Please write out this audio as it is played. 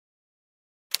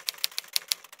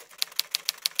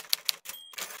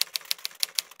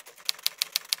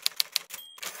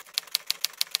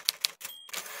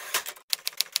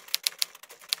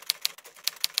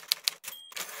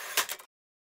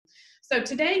So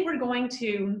today we're going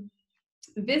to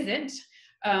visit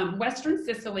Western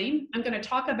Sicily. I'm going to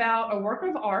talk about a work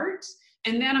of art,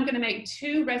 and then I'm going to make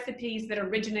 2 recipes that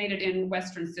originated in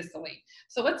Western Sicily.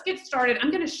 So let's get started. I'm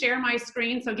going to share my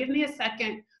screen, so give me a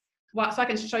second so I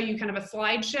can show you kind of a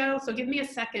slideshow. So give me a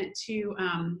second to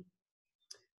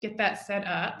get that set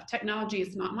up. Technology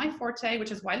is not my forte,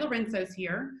 which is why Lorenzo's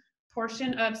here.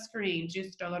 Portion of screen,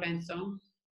 giusto Lorenzo?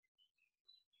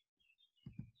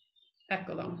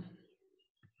 Eccolo.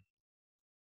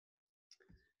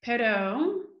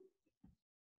 Pero,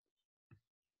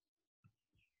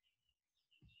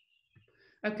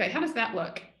 okay, how does that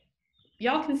look?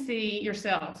 Y'all can see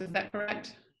yourselves, is that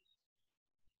correct?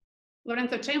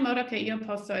 Lorenzo, c'è un modo che io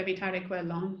posso evitare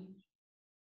quello?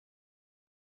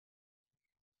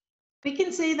 We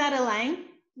can see that, Elaine.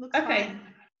 Looks okay. fine.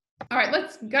 All right,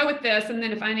 let's go with this, and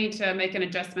then if I need to make an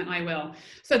adjustment, I will.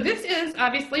 So this is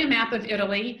obviously a map of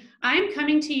Italy. I'm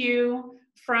coming to you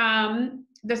from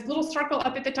this little circle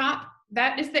up at the top.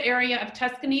 That is the area of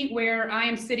Tuscany where I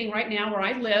am sitting right now, where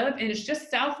I live, and it's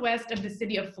just southwest of the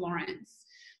city of Florence.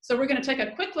 So we're going to take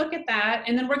a quick look at that,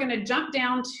 and then we're going to jump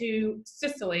down to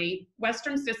Sicily,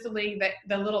 Western Sicily,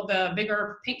 the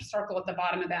bigger pink circle at the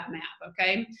bottom of that map,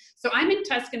 okay? So I'm in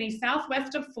Tuscany,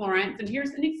 southwest of Florence, and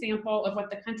here's an example of what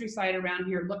the countryside around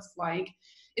here looks like.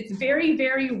 It's very,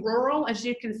 very rural. As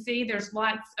you can see, there's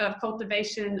lots of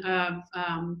cultivation of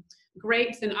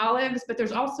grapes and olives, but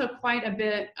there's also quite a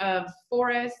bit of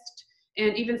forest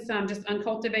and even some just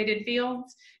uncultivated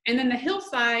fields. And then the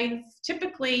hillsides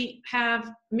typically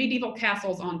have medieval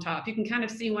castles on top. You can kind of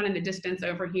see one in the distance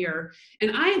over here.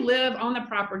 And I live on the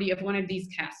property of one of these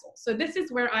castles. So this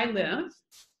is where I live.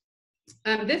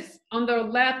 This on the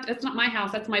left, that's not my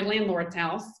house, that's my landlord's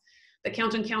house. The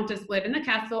Count and Countess live in the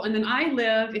castle. And then I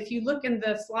live, if you look in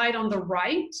the slide on the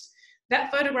right, that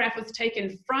photograph was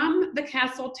taken from the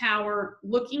castle tower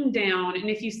looking down. And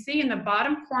if you see in the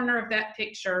bottom corner of that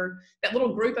picture, that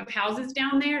little group of houses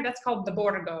down there, that's called the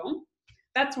Borgo.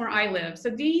 That's where I live. So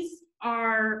these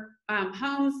are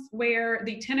homes where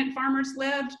the tenant farmers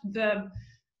lived. The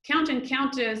Count and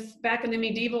Countess back in the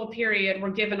medieval period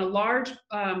were given a large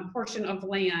portion of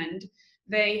land.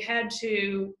 They had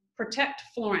to protect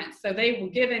Florence. So they were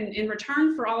given, in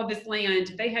return for all of this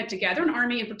land, they had to gather an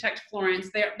army and protect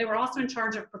Florence. They were also in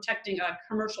charge of protecting a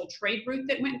commercial trade route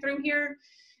that went through here.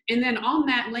 And then on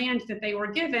that land that they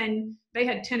were given, they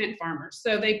had tenant farmers.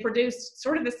 So they produced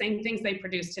sort of the same things they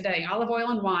produce today, olive oil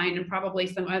and wine, and probably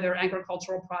some other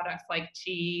agricultural products like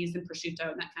cheese and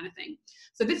prosciutto and that kind of thing.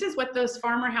 So this is what those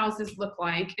farmer houses look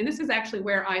like. And this is actually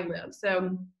where I live.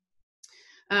 So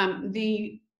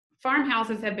the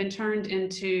farmhouses have been turned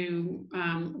into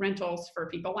rentals for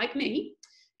people like me.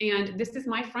 And this is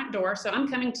my front door. So I'm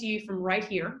coming to you from right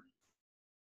here.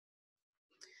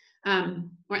 All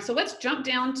right, so let's jump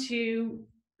down to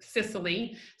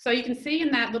Sicily. So you can see in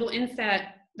that little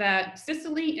inset that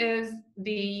Sicily is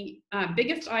the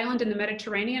biggest island in the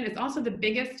Mediterranean. It's also the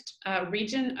biggest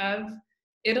region of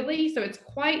Italy. So it's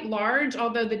quite large,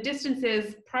 although the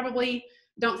distances probably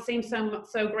don't seem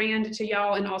so grand to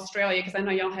y'all in Australia, because I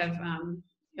know y'all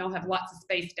have lots of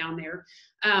space down there.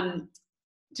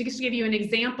 To just give you an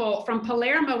example, from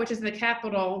Palermo, which is the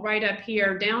capital, right up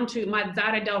here, down to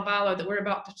Mazara del Vallo that we're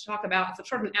about to talk about, it's a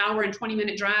sort of an hour and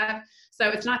 20-minute drive. So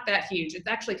it's not that huge. It's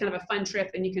actually kind of a fun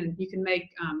trip, and you can make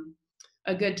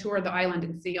a good tour of the island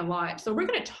and see a lot. So we're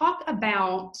going to talk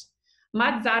about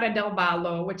Mazara del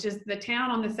Vallo, which is the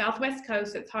town on the southwest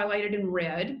coast that's highlighted in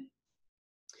red.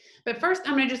 But first,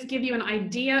 I'm going to just give you an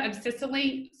idea of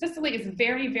Sicily. Sicily is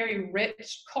very, very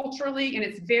rich culturally, and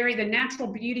the natural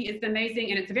beauty is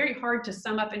amazing, and it's very hard to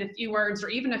sum up in a few words or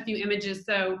even a few images.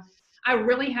 So I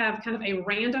really have kind of a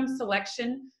random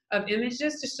selection of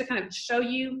images just to kind of show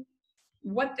you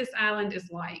what this island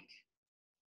is like.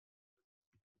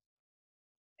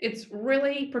 It's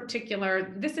really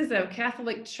particular. This is a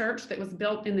Catholic church that was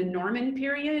built in the Norman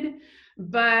period,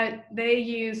 but they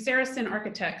use Saracen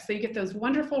architects. So you get those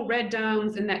wonderful red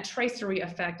domes and that tracery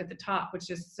effect at the top, which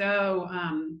is so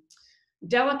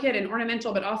delicate and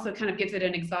ornamental, but also kind of gives it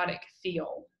an exotic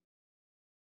feel.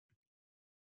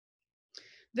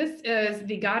 This is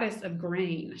the goddess of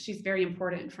grain. She's very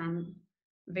important from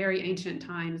very ancient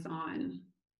times on.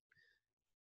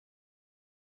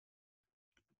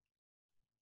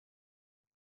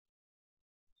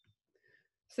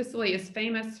 Sicily is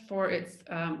famous for its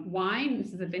wine.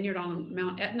 This is a vineyard on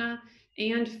Mount Etna,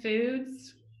 and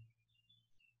foods.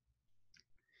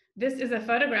 This is a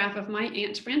photograph of my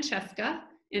Aunt Francesca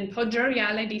in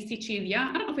Poggioreale di Sicilia.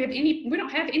 I don't know if we don't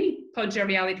have any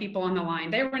Poggioreale people on the line.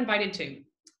 They were invited too.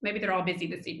 maybe they're all busy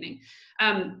this evening.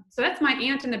 So that's my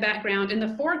aunt in the background. In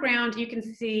the foreground, you can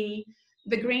see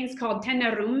the greens called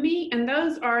tenerumi, and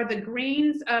those are the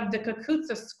greens of the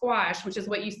cucuzza squash, which is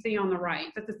what you see on the right.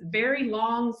 That's this very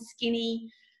long,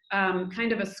 skinny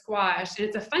kind of a squash. And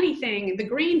it's a funny thing, the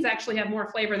greens actually have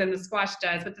more flavor than the squash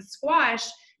does, but the squash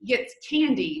gets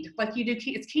candied, like you do,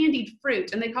 it's candied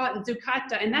fruit, and they call it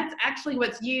zucchata, and that's actually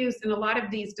what's used in a lot of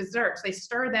these desserts. They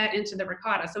stir that into the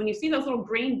ricotta. So when you see those little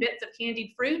green bits of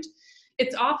candied fruit,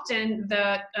 it's often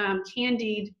the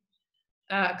candied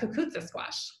cucuzza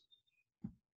squash.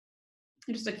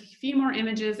 Just a few more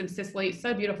images of Sicily,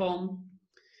 so beautiful.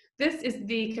 This is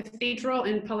the cathedral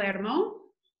in Palermo.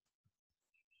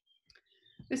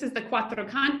 This is the Quattro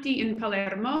Canti in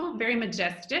Palermo, very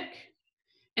majestic.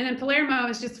 And then Palermo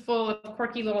is just full of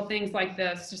quirky little things like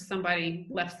this. Just somebody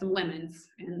left some lemons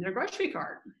in their grocery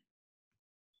cart.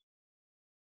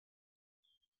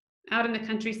 Out in the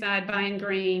countryside buying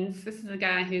greens. This is a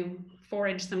guy who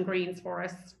foraged some greens for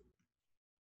us.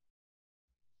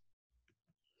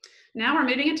 Now we're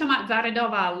moving into Mazara del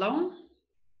Vallo.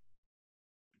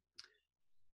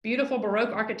 Beautiful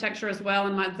Baroque architecture as well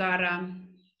in Mazara.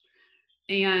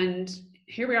 And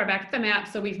here we are back at the map.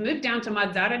 So we've moved down to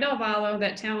Mazara del Vallo,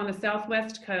 that town on the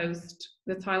southwest coast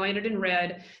that's highlighted in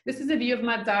red. This is a view of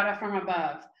Mazara from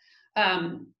above.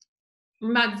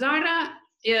 Mazara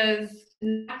is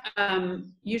not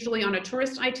usually on a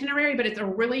tourist itinerary, but it's a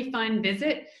really fun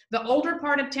visit. The older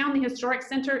part of town, the historic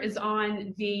center, is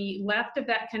on the left of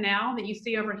that canal that you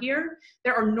see over here.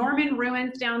 There are Norman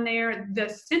ruins down there. The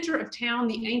center of town,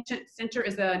 the ancient center,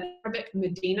 is an Arabic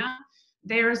Medina.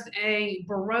 There's a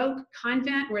Baroque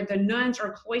convent where the nuns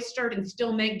are cloistered and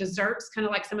still make desserts, kind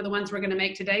of like some of the ones we're going to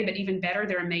make today, but even better.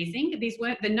 They're amazing.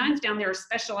 The nuns down there are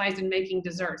specialized in making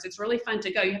desserts. It's really fun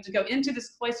to go. You have to go into this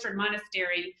cloistered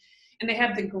monastery, and they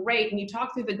have the grate, and you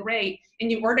talk through the grate,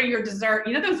 and you order your dessert.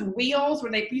 You know those wheels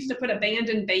where they used to put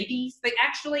abandoned babies? They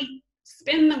actually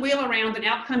spin the wheel around, and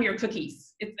out come your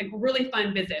cookies. It's a really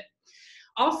fun visit.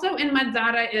 Also in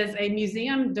Mazara is a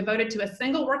museum devoted to a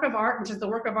single work of art, which is the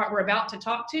work of art we're about to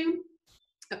talk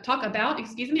about.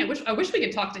 Excuse me. I wish we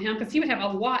could talk to him, because he would have a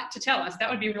lot to tell us. That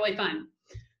would be really fun.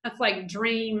 That's like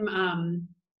dream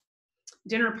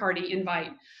dinner party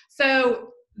invite. So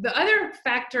the other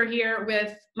factor here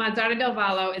with Mazara del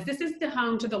Vallo is this is the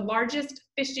home to the largest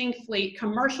fishing fleet,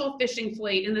 commercial fishing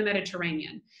fleet in the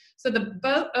Mediterranean. So the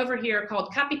boat over here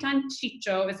called Capitan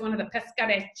Ciccio is one of the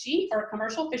pescarecci, or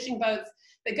commercial fishing boats,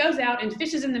 that goes out and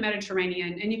fishes in the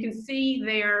Mediterranean. And you can see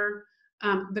there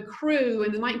the crew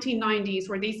in the 1990s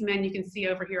were these men you can see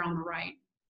over here on the right.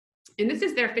 And this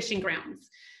is their fishing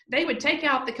grounds. They would take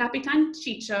out the Capitan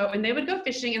Ciccio and they would go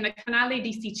fishing in the Canale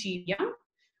di Sicilia,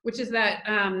 which is that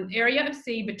area of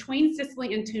sea between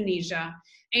Sicily and Tunisia.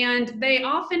 And they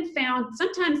often found,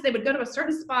 sometimes they would go to a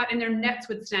certain spot and their nets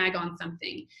would snag on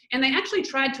something. And they actually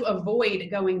tried to avoid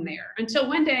going there until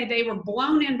one day they were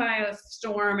blown in by a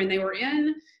storm, and they were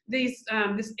in these,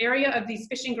 this area of these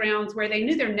fishing grounds where they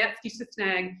knew their nets used to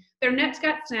snag. Their nets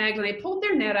got snagged, and they pulled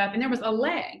their net up, and there was a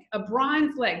leg, a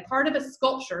bronze leg, part of a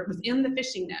sculpture. It was in the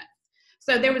fishing net.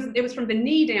 So it was from the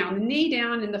knee down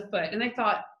in the foot. And they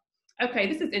thought, okay,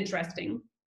 this is interesting.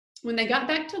 When they got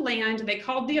back to land, they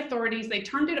called the authorities. They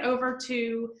turned it over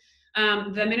to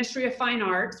the Ministry of Fine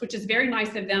Arts, which is very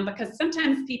nice of them, because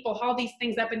sometimes people haul these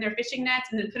things up in their fishing nets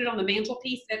and then put it on the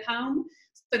mantelpiece at home.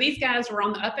 So these guys were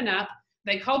on the up and up.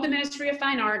 They called the Ministry of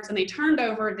Fine Arts and they turned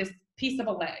over this piece of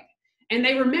a leg. And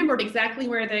they remembered exactly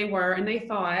where they were, and they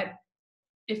thought,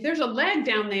 if there's a leg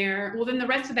down there, well, then the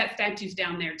rest of that statue's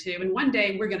down there too, and one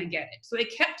day we're gonna get it. So they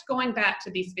kept going back to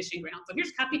these fishing grounds. So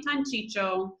here's Capitan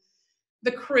Ciccio,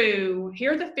 the crew,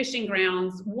 here are the fishing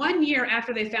grounds. 1 year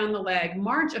after they found the leg,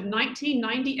 March of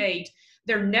 1998,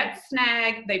 their nets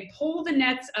snag, they pull the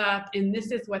nets up, and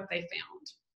this is what they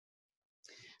found.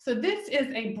 So this is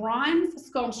a bronze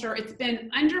sculpture. It's been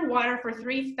underwater for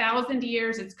 3,000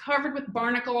 years. It's covered with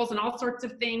barnacles and all sorts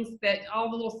of things that all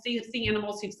the little sea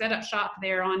animals who've set up shop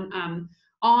there on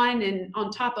and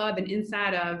on top of and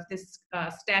inside of this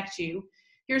statue.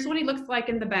 Here's what he looks like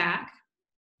in the back.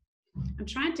 I'm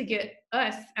trying to get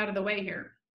us out of the way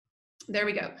here. There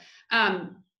we go.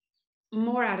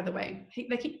 More out of the way.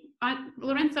 They keep,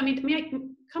 Lorenzo,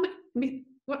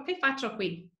 what che faccio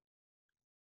qui?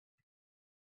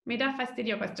 Mi dà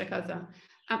fastidio questa cosa.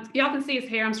 Y'all can see his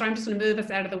hair. I'm sorry, I'm just gonna move us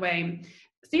out of the way.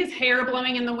 See his hair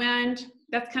blowing in the wind?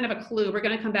 That's kind of a clue. We're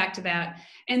gonna come back to that.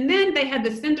 And then they had the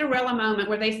Cinderella moment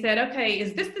where they said, okay,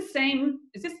 is this the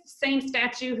same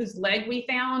statue whose leg we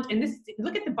found? And this,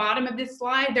 look at the bottom of this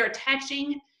slide, they're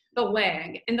attaching the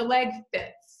leg, and the leg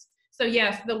fits. So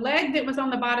yes, the leg that was on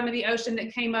the bottom of the ocean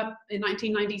that came up in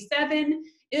 1997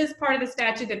 is part of the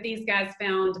statue that these guys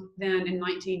found then in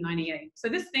 1998. So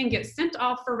this thing gets sent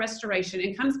off for restoration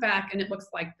and comes back and it looks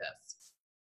like this.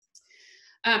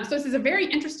 So this is a very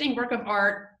interesting work of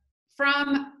art.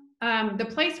 From the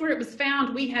place where it was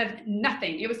found, we have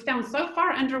nothing. It was found so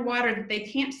far underwater that they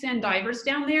can't send divers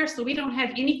down there, so we don't have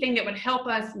anything that would help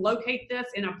us locate this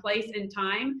in a place and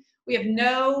time. We have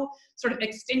no sort of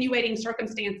extenuating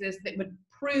circumstances that would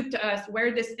prove to us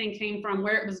where this thing came from,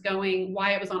 where it was going,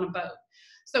 why it was on a boat.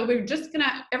 So we're just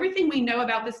gonna, everything we know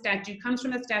about the statue comes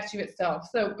from the statue itself.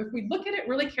 So if we look at it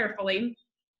really carefully,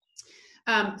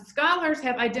 scholars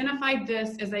have identified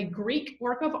this as a Greek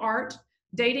work of art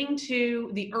dating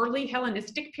to the early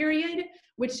Hellenistic period,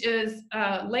 which is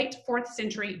late 4th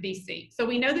century BC. So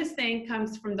we know this thing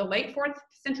comes from the late 4th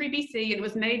century BC, and it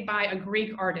was made by a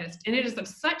Greek artist, and it is of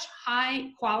such high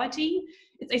quality.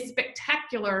 It's a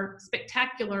spectacular,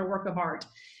 spectacular work of art.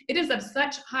 It is of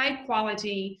such high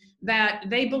quality that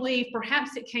they believe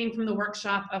perhaps it came from the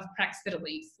workshop of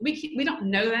Praxiteles. We don't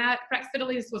know that.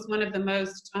 Praxiteles was one of the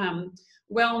most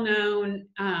well-known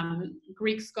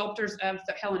Greek sculptors of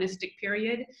the Hellenistic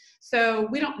period. So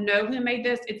we don't know who made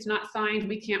this. It's not signed.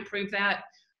 We can't prove that.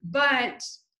 But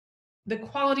the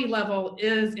quality level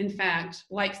is, in fact,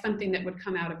 like something that would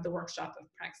come out of the workshop of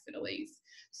Praxiteles.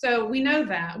 So we know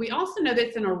that. We also know that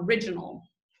it's an original.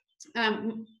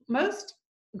 Most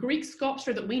Greek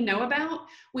sculpture that we know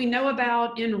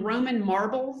about in Roman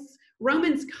marbles.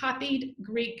 Romans copied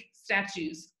Greek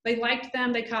statues. They liked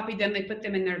them, they copied them, they put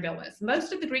them in their villas.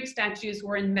 Most of the Greek statues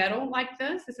were in metal like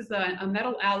this. This is a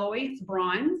metal alloy, it's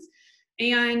bronze.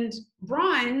 And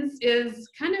bronze is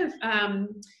kind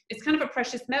of a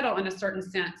precious metal in a certain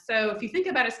sense. So if you think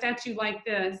about a statue like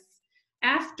this,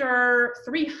 after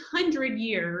 300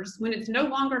 years, when it's no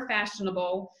longer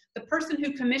fashionable, the person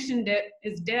who commissioned it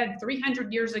is dead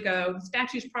 300 years ago, the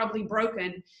statue's probably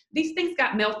broken. These things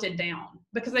got melted down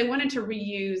because they wanted to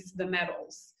reuse the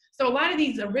metals. So a lot of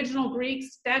these original Greek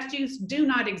statues do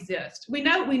not exist. We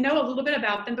know a little bit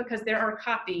about them because there are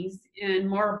copies in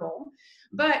marble,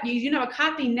 but you know, a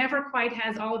copy never quite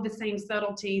has all of the same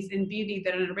subtleties and beauty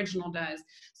that an original does.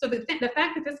 So the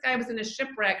fact that this guy was in a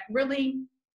shipwreck really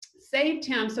saved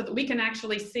him so that we can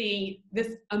actually see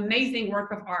this amazing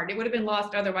work of art. It would have been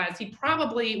lost otherwise. He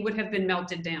probably would have been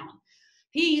melted down.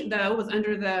 He, though, was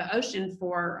under the ocean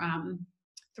for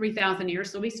 3,000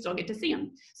 years, so we still get to see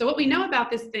him. So what we know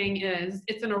about this thing is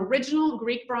it's an original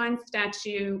Greek bronze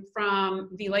statue from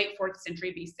the late 4th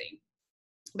century BC.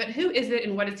 But who is it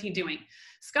and what is he doing?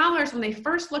 Scholars, when they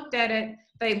first looked at it,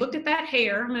 they looked at that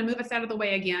hair. I'm going to move us out of the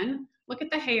way again. Look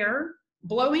at the hair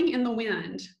blowing in the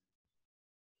wind.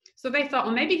 So they thought,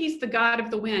 well, maybe he's the god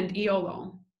of the wind,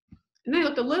 Iolo. And they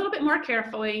looked a little bit more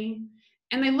carefully,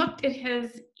 and they looked at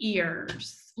his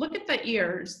ears. Look at the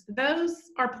ears.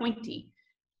 Those are pointy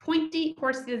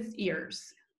horse's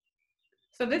ears.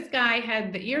 So this guy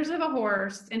had the ears of a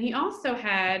horse, and he also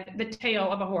had the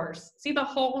tail of a horse. See the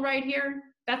hole right here?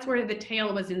 That's where the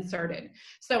tail was inserted.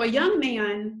 So a young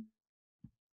man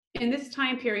in this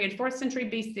time period, 4th century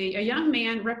BC, a young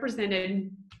man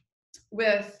represented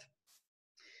with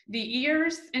the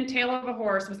ears and tail of a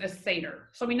horse was a satyr.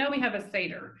 So we know we have a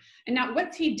satyr. And now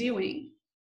what's he doing?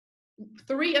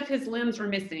 3 of his limbs are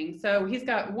missing. So he's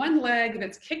got one leg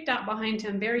that's kicked out behind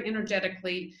him very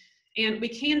energetically. And we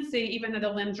can see, even though the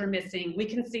limbs are missing, we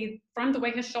can see from the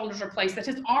way his shoulders are placed that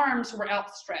his arms were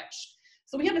outstretched.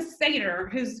 So we have a satyr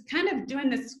who's kind of doing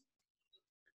this.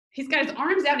 He's got his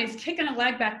arms out and he's kicking a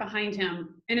leg back behind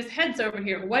him and his head's over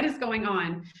here. What is going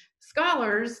on?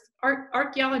 Scholars,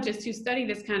 archaeologists who study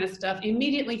this kind of stuff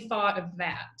immediately thought of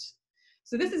that.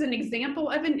 So this is an example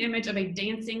of an image of a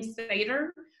dancing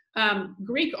satyr.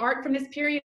 Greek art from this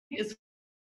period is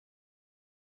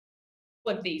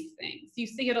full of these things. You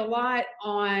see it a lot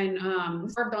on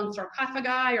carved on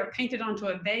sarcophagi or painted onto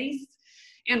a vase.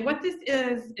 And what this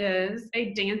is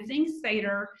a dancing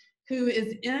satyr who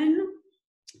is in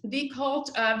the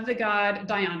cult of the god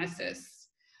Dionysus.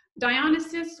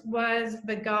 Dionysus was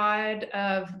the god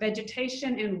of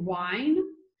vegetation and wine.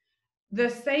 The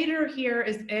satyr here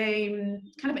is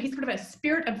he's sort of a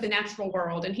spirit of the natural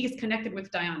world, and he's connected with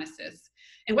Dionysus.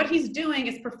 And what he's doing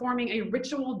is performing a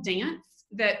ritual dance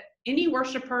that any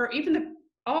worshiper,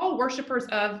 all worshipers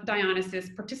of Dionysus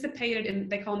participated in.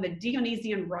 They call them the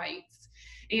Dionysian rites.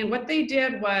 And what they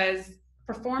did was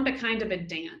performed a kind of a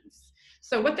dance.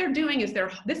 So what they're doing is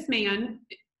this man,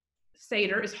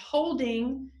 satyr, is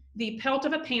holding the pelt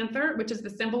of a panther, which is the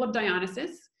symbol of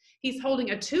Dionysus. He's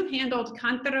holding a 2-handled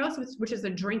kantharos, which is a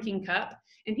drinking cup,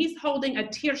 and he's holding a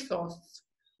tyrsos,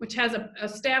 which has a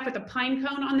staff with a pine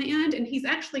cone on the end, and he's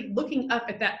actually looking up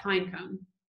at that pine cone.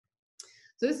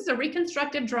 So this is a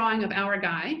reconstructive drawing of our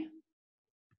guy.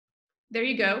 There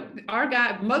you go. Our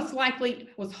guy most likely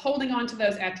was holding on to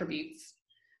those attributes.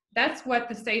 That's what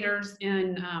the satyrs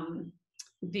in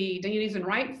the deities and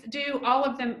rites do. All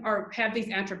of them have these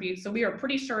attributes. So we are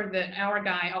pretty sure that our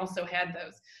guy also had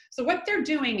those. So what they're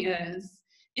doing is,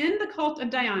 in the cult of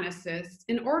Dionysus,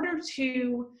 in order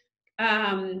to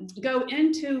go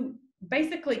into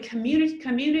basically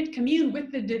commune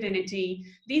with the divinity,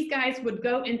 these guys would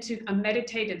go into a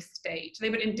meditative state.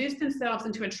 They would induce themselves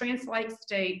into a trance-like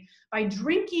state by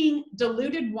drinking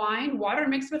diluted wine, water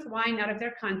mixed with wine out of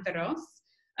their cantharos.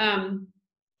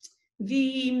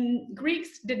 The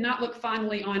Greeks did not look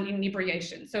fondly on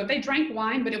inebriation. So they drank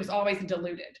wine, but it was always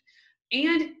diluted.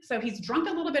 And so he's drunk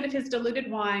a little bit of his diluted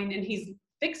wine, and he's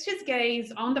fixed his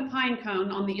gaze on the pine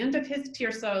cone on the end of his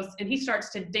tyrsos, and he starts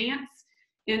to dance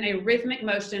in a rhythmic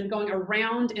motion, going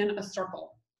around in a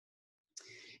circle.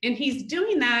 And he's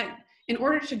doing that in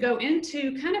order to go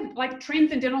into kind of like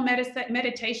transcendental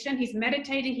meditation. He's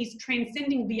meditating, he's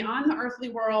transcending beyond the earthly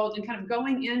world and kind of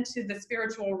going into the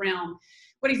spiritual realm.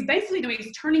 What he's basically doing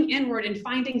is turning inward and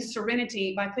finding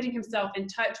serenity by putting himself in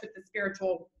touch with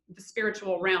the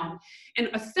spiritual realm. And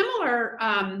a similar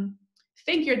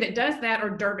figure that does that are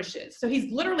dervishes. So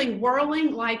he's literally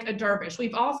whirling like a dervish.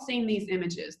 We've all seen these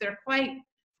images. They're quite,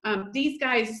 these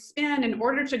guys spin in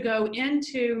order to go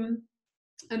into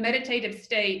a meditative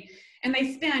state, and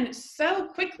they spin so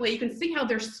quickly, you can see how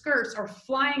their skirts are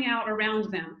flying out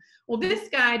around them. Well, this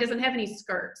guy doesn't have any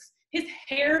skirts. His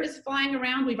hair is flying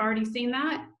around. We've already seen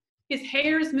that. His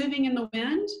hair is moving in the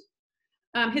wind.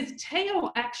 His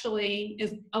tail actually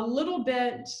is a little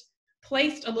bit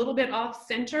placed a little bit off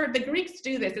center. The Greeks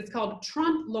do this. It's called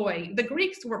trompe l'oeil. The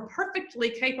Greeks were perfectly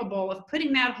capable of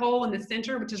putting that hole in the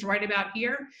center, which is right about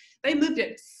here. They moved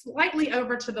it slightly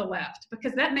over to the left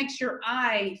because that makes your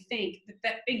eye think that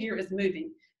that figure is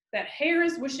moving. That hair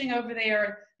is whooshing over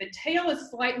there. The tail is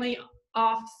slightly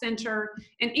off center,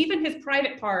 and even his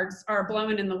private parts are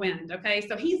blowing in the wind, okay?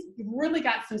 So he's really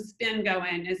got some spin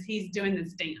going as he's doing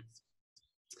this dance.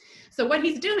 So what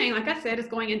he's doing, like I said, is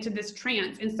going into this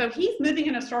trance. And so he's moving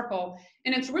in a circle,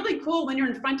 and it's really cool when you're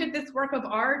in front of this work of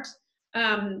art,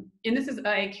 and this is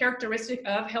a characteristic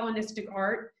of Hellenistic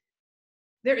art.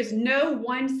 There is no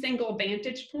one single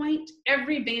vantage point.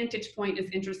 Every vantage point is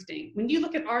interesting. When you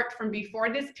look at art from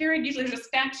before this period, usually there's a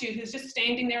statue who's just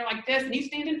standing there like this, and you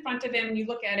stand in front of him and you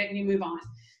look at it and you move on.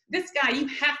 This guy, you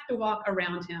have to walk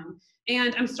around him.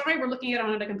 And I'm sorry we're looking at it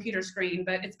on a computer screen,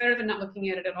 but it's better than not looking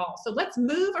at it at all. So let's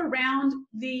move around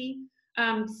the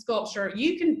sculpture.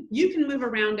 You can move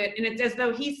around it, and it's as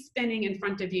though he's spinning in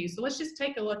front of you. So let's just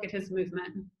take a look at his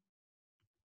movement.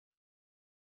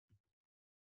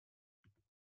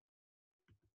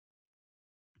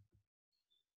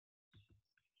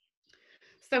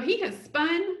 So he has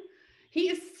spun, he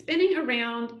is spinning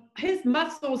around, his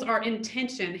muscles are in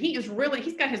tension. He's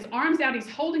got his arms out, he's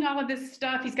holding all of this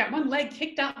stuff, he's got one leg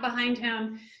kicked out behind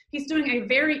him. He's doing a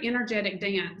very energetic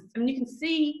dance. I mean, you can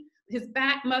see his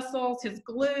back muscles, his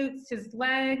glutes, his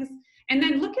legs, and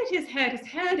then look at his head. His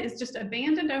head is just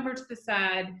abandoned over to the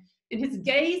side, and his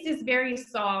gaze is very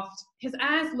soft. His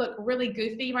eyes look really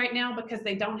goofy right now because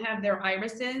they don't have their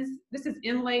irises. This is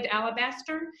inlaid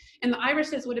alabaster, and the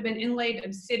irises would have been inlaid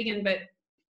obsidian, but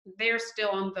they're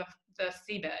still on the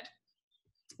seabed.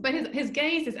 But his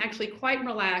gaze is actually quite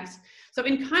relaxed. So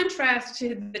in contrast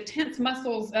to the tense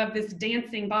muscles of this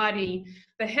dancing body,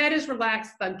 the head is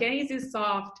relaxed, the gaze is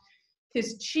soft,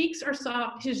 his cheeks are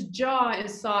soft, his jaw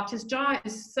is soft. His jaw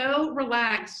is so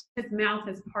relaxed, his mouth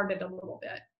is parted a little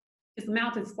bit. His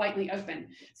mouth is slightly open.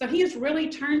 So he has really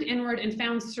turned inward and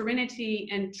found serenity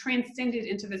and transcended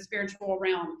into the spiritual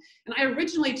realm. And I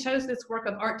originally chose this work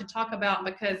of art to talk about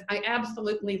because I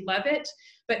absolutely love it.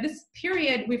 But this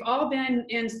period, we've all been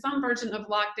in some version of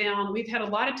lockdown. We've had a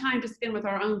lot of time to spend with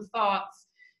our own thoughts.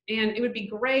 And it would be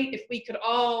great if we could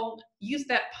all use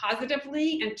that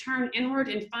positively and turn inward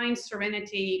and find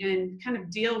serenity and kind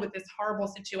of deal with this horrible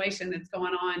situation that's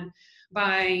going on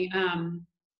by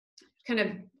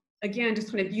again,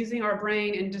 just kind of using our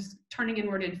brain and just turning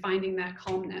inward and finding that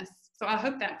calmness. So I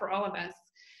hope that for all of us.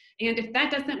 And if that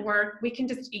doesn't work, we can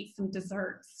just eat some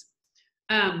desserts.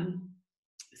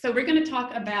 So we're going to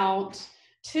talk about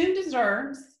two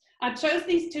desserts. I chose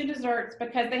these two desserts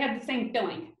because they have the same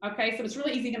filling, okay? So it's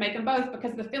really easy to make them both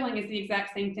because the filling is the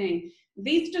exact same thing.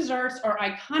 These desserts are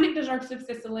iconic desserts of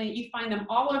Sicily. You find them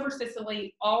all over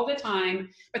Sicily all the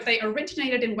time, but they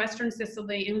originated in Western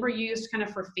Sicily and were used kind of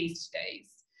for feast days.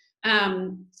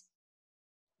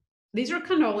 These are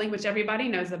cannoli, which everybody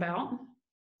knows about.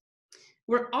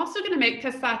 We're also going to make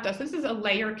cassata. So this is a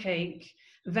layer cake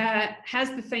that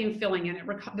has the same filling in it.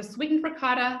 The sweetened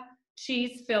ricotta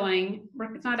cheese filling.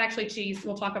 It's not actually cheese.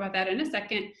 We'll talk about that in a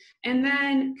second. And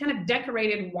then kind of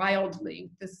decorated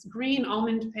wildly. This green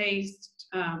almond paste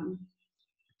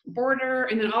border,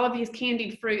 and then all of these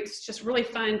candied fruits. Just really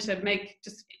fun to make.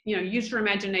 Just use your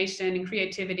imagination and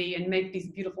creativity and make these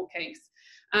beautiful cakes.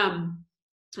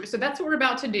 So that's what we're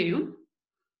about to do.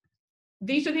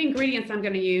 These are the ingredients I'm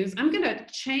going to use. I'm going to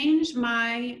change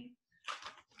my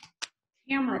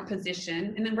camera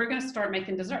position, and then we're going to start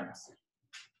making desserts.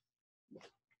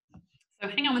 So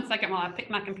hang on one second while I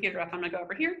pick my computer up. I'm going to go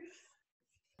over here.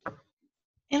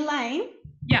 Elaine?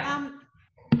 Yeah.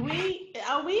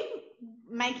 Are we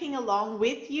making along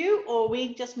with you, or are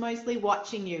we just mostly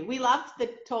watching you? We loved the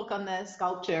talk on the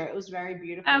sculpture. It was very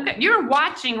beautiful. Okay, you're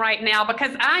watching right now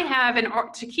because I have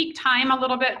to keep time a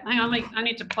little bit. Hang on, I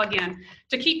need to plug in.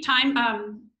 To keep time,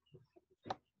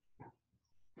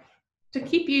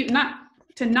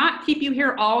 to not keep you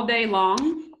here all day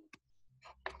long.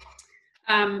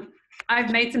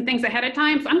 I've made some things ahead of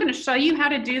time, so I'm going to show you how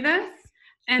to do this,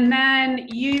 and then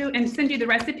send you the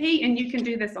recipe, and you can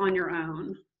do this on your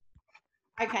own.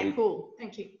 Okay, cool.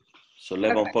 Thank you.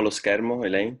 Solleva un po' lo schermo,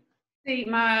 Elaine. Sì,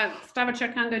 ma stavo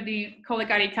cercando di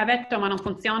collegare il cavetto, ma non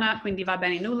funziona, quindi va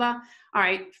bene nulla. All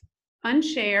right,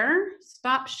 unshare,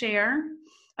 stop share.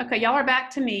 Okay, y'all are back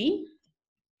to me.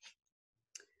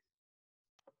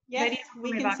 Yes,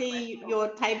 we can see your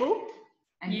table.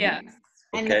 Yes.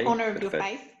 And the corner of your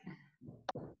face.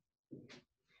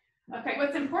 Okay,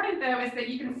 what's important though is that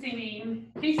you can see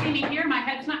me. Can you see me here? My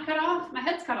head's not cut off? My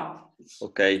head's cut off.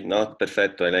 Ok, no,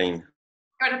 perfetto, Elaine.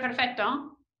 Guarda,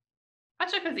 perfetto.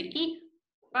 Faccio così.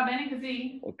 Va bene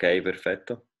così. Ok,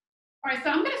 perfetto. All right,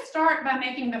 so I'm going to start by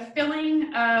making the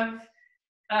filling of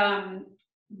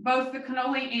both the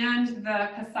cannoli and the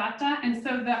cassata. And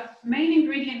so the main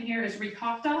ingredient here is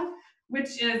ricotta,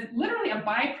 which is literally a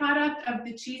byproduct of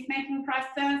the cheese making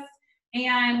process.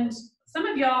 And some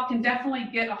of y'all can definitely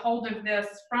get a hold of this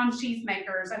from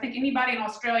cheesemakers. I think anybody in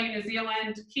Australia, New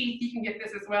Zealand, Keith, you can get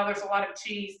this as well. There's a lot of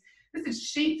cheese. This is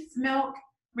sheep's milk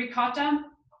ricotta.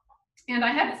 And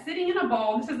I have it sitting in a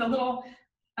bowl. This is a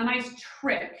nice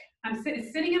trick. I'm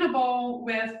sitting in a bowl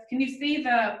with, can you see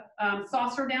the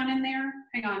saucer down in there?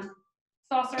 Hang on,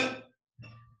 saucer.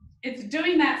 It's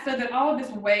doing that so that all of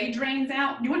this whey drains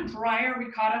out. You want drier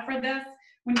ricotta for this.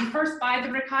 When you first buy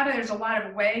the ricotta, there's a lot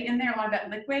of whey in there, a lot of that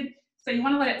liquid. So you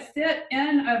want to let it sit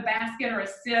in a basket or a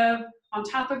sieve on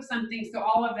top of something so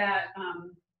all of that,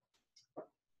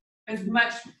 as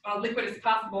much liquid as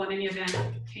possible in any event,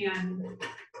 can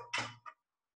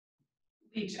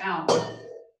leach out.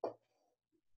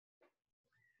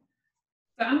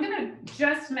 So I'm going to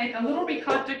just make a little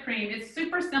ricotta cream. It's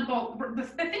super simple. The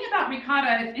thing about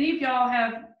ricotta, if any of y'all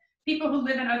have people who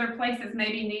live in other places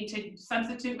maybe need to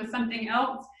substitute with something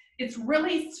else, it's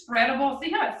really spreadable.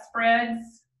 See how it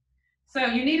spreads? So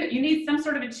you need some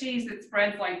sort of a cheese that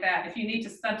spreads like that. If you need to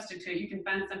substitute, you can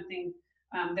find something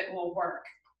that will work.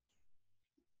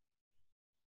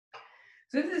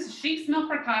 So this is sheep's milk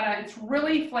ricotta. It's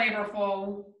really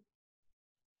flavorful.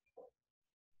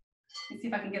 Let's see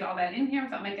if I can get all that in here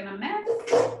without making a mess.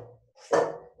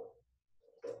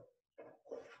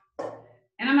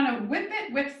 And I'm going to whip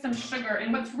it with some sugar.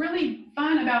 And what's really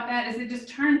fun about that is it just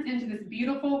turns into this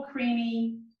beautiful,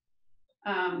 creamy,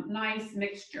 nice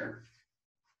mixture.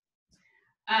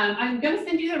 I'm going to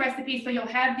send you the recipe so you'll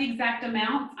have the exact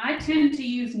amount. I tend to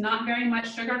use not very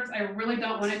much sugar because I really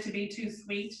don't want it to be too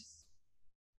sweet.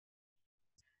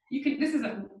 You can. This is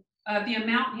the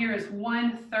amount here is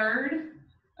 1/3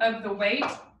 of the weight.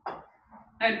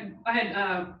 I had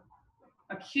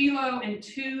a kilo and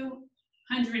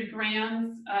 200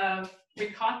 grams of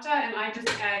ricotta, and I just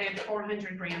added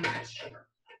 400 grams of sugar.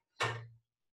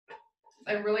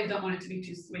 I really don't want it to be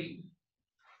too sweet.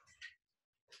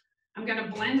 I'm going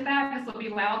to blend that. This will be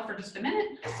loud for just a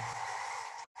minute.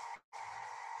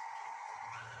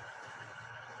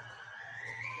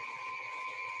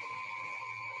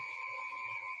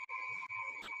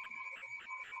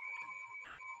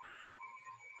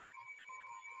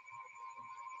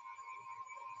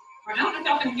 I don't know if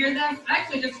y'all can hear this. I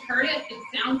actually just heard it.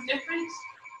 It sounds different.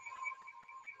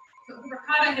 So the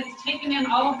ricotta has taken in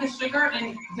all of the sugar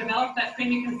and developed that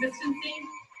creamy consistency.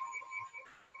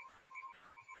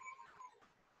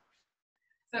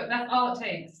 So that's all it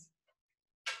takes.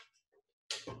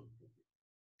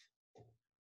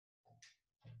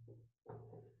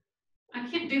 I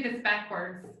can't do this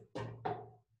backwards.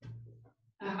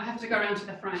 I have to go around to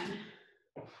the front.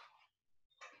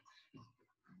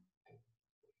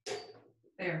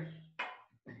 There.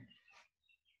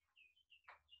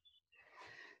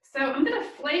 I'm going to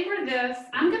flavor this.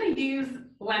 I'm going to use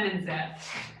lemon zest.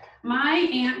 My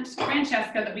Aunt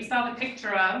Francesca that we saw the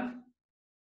picture of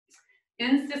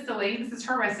in Sicily, this is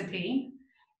her recipe,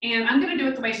 and I'm going to do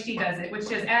it the way she does it, which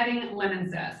is adding lemon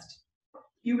zest.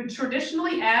 You would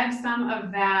traditionally add some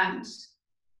of that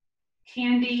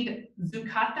candied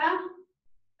zucchata,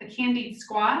 the candied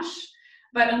squash,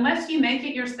 but unless you make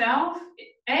it yourself,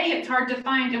 it's hard to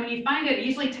find, and when you find it, it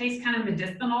usually tastes kind of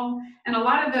medicinal, and a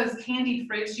lot of those candied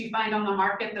fruits you find on the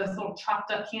market, those little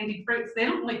chopped up candied fruits, they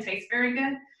don't really taste very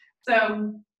good.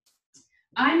 So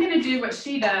I'm going to do what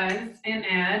she does and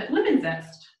add lemon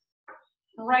zest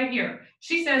right here.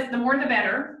 She says the more the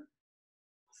better,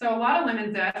 so a lot of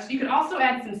lemon zest. You could also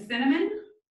add some cinnamon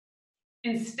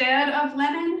instead of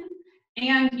lemon,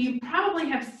 and you probably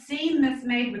have seen this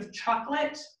made with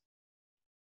chocolate.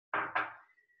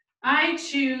 I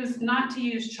choose not to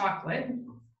use chocolate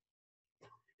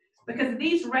because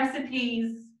these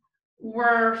recipes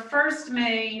were first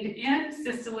made in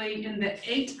Sicily in the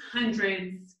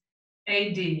 800s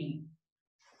AD.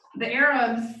 The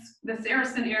Arabs, the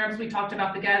Saracen Arabs we talked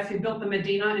about, the guys who built the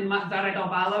Medina in Mazara del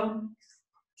Vallo,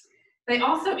 they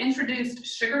also introduced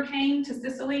sugarcane to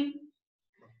Sicily.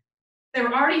 They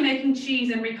were already making cheese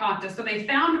and ricotta, so they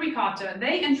found ricotta,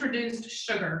 they introduced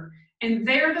sugar, and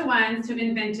they're the ones who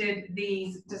invented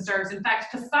these desserts. In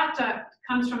fact, cassata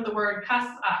comes from the word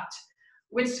cassat,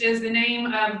 which is the name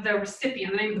of the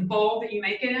recipient, the name of the bowl that you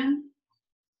make it in.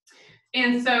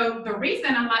 And so the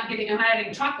reason I'm not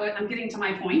adding chocolate, I'm getting to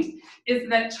my point, is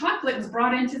that chocolate was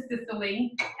brought into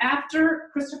Sicily after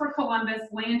Christopher Columbus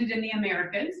landed in the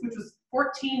Americas, which was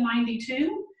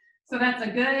 1492. So that's a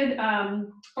good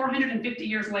 450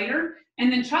 years later.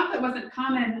 And then chocolate wasn't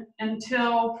common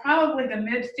until probably the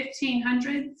mid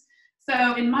 1500s.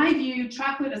 So in my view,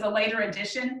 chocolate is a later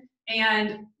addition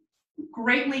and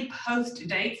greatly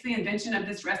post-dates the invention of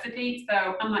this recipe.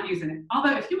 So I'm not using it.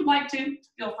 Although if you would like to,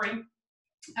 feel free.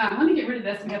 Let me get rid of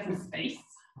this. We have some space.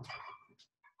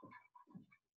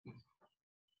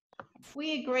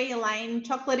 We agree, Elaine.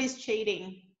 Chocolate is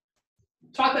cheating.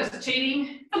 Chocolate is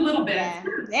cheating? A little bit.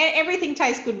 Yeah. Everything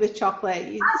tastes good with chocolate.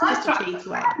 It's just a cheat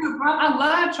way. I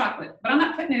love chocolate, but I'm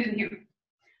not putting it in here. I'm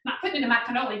not putting it in my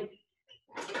cannoli.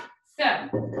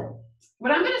 So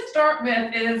what I'm going to start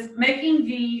with is making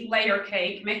the layer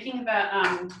cake, making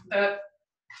the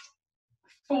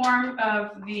form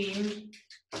of the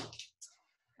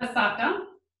cassata.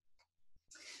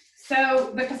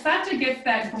 So the cassata gets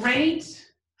that great,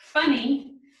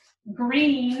 funny,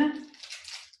 green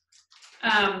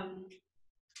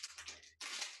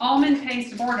almond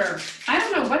paste border. I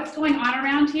don't know what's going on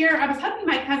around here. I was hoping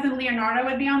my cousin Leonardo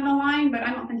would be on the line, but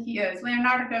I don't think he is.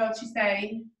 Leonardo, what'd you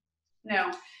say?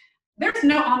 No. There's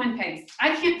no almond paste.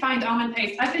 I can't find almond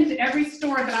paste. I've been to every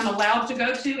store that I'm allowed to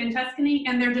go to in Tuscany,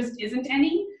 and there just isn't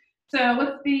any. So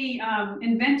let's be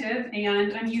inventive,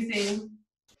 and I'm using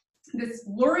this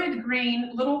lurid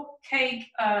green little cake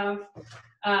of,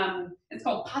 it's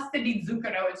called pasta di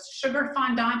zucchero. It's sugar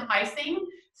fondant icing.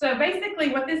 So basically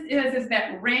what this is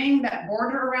that ring, that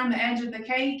border around the edge of the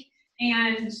cake,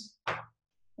 and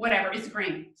whatever, it's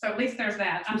green. So at least there's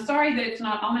that. I'm sorry that it's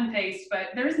not almond paste, but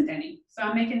there isn't any, so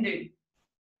I'm making do.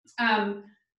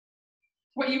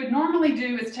 What you would normally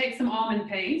do is take some almond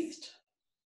paste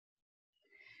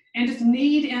and just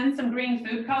knead in some green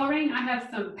food coloring. I have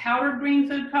some powdered green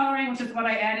food coloring, which is what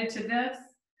I added to this,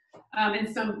 and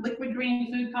some liquid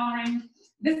green food coloring.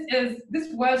 This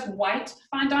was white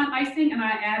fondant icing, and I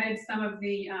added some of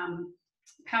the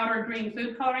powdered green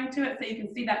food coloring to it so you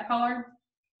can see that color.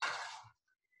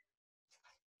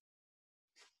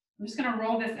 I'm just gonna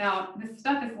roll this out. This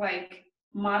stuff is like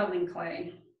modeling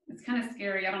clay. It's kind of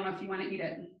scary. I don't know if you want to eat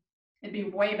it. It'd be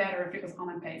way better if it was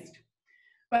almond paste.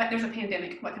 But there's a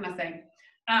pandemic, what can I say?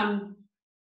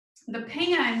 The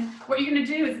pan, what you're gonna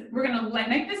do is we're gonna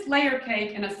make this layer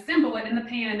cake and assemble it in the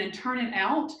pan and then turn it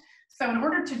out. So in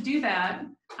order to do that,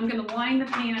 I'm gonna line the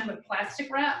pan with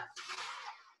plastic wrap.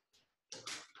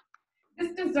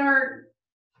 This dessert,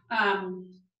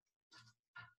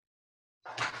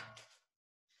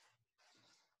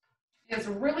 is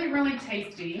really, really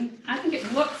tasty. I think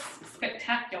it looks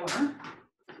spectacular. And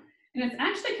it's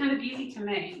actually kind of easy to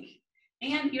make.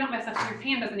 And you don't mess up, your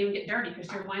pan doesn't even get dirty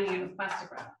because you're lining it with plastic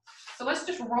wrap. So let's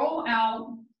just roll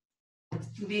out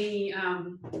the,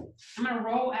 I'm gonna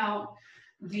roll out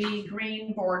the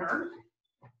green border.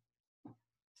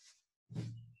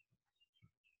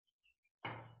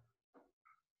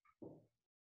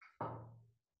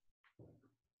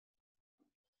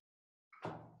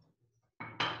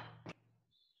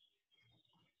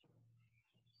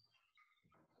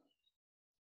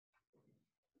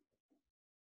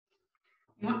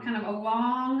 You want kind of a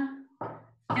long,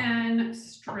 thin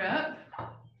strip.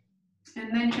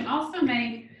 And then you can also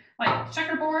make like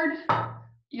checkerboard.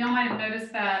 Y'all might have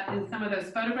noticed that in some of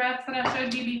those photographs that I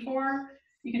showed you before.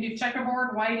 You can do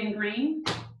checkerboard, white and green.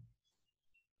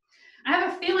 I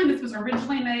have a feeling this was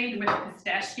originally made with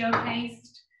pistachio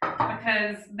paste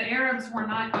because the Arabs were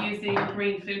not using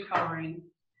green food coloring.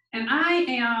 And I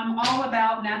am all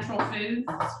about natural foods.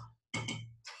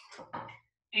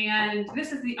 And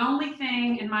this is the only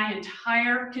thing in my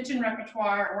entire kitchen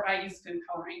repertoire where I use food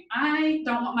coloring. I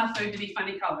don't want my food to be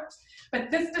funny colors.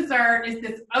 But this dessert is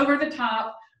this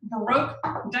over-the-top Baroque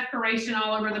decoration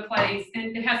all over the place,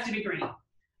 and it has to be green.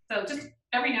 So just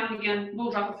every now and again, a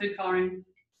little drop of food coloring.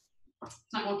 It's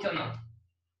not going to kill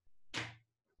you.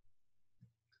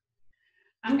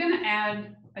 I'm going to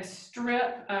add a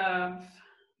strip of,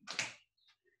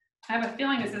 I have a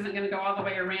feeling this isn't going to go all the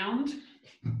way around.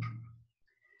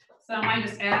 So I might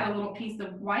just add a little piece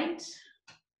of white,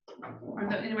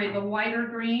 or anyway, the lighter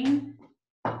green.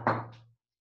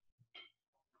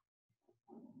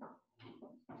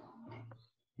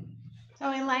 So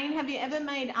Elaine, have you ever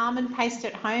made almond paste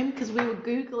at home? Because we were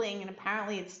Googling and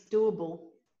apparently it's doable.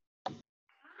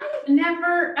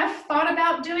 I've thought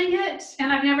about doing it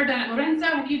and I've never done it. Lorenzo,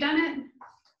 have you done it?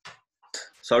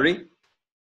 Sorry?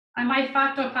 Hai mai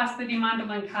fatto pasta di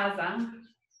mandorla in casa?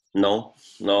 No,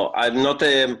 no, I'm not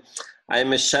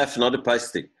I'm a chef, not a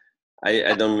pastry.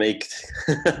 I don't make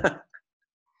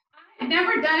I've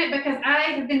never done it because I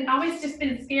have always just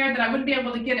been scared that I wouldn't be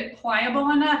able to get it pliable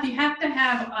enough. You have to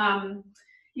have,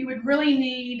 you would really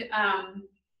need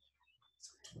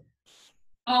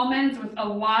almonds with a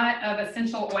lot of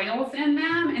essential oils in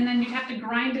them, and then you'd have to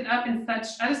grind it up in such,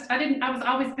 I was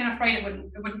always been afraid it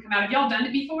wouldn't come out. Have y'all done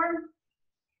it before?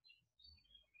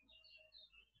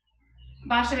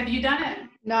 Basha, have you done it?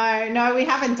 No, we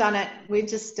haven't done it. We're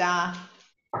just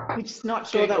not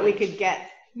sure that we could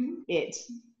get it.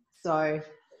 So.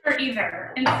 Or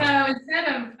either. And so instead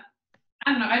of,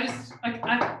 I don't know, I just like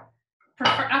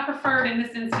I preferred in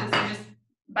this instance to just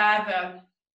buy the.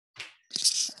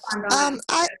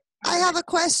 I have a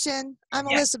question. I'm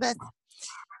Elizabeth.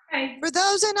 Okay. For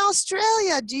those in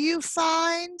Australia,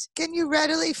 can you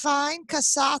readily find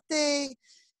cassata,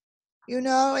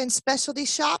 in specialty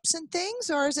shops and things,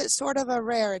 or is it sort of a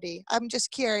rarity? I'm just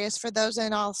curious for those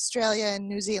in Australia and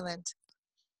New Zealand.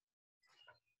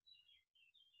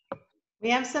 We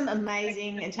have some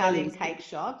amazing Italian cake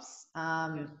shops,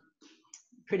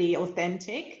 pretty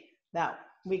authentic, that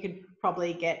we could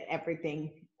probably get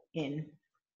everything in,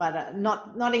 but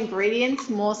not ingredients,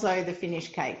 more so the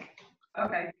finished cake.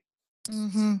 Okay.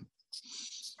 Mm-hmm.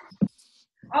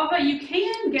 Although you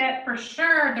can get for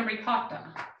sure the ricotta,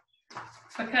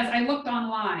 because I looked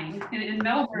online and in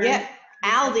Melbourne. Yep,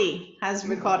 Aldi has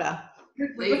ricotta.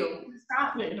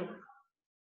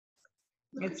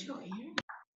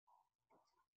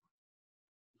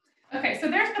 Okay, so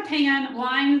there's the pan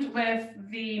lined with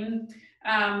the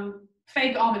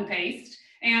fake almond paste,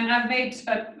 and I've made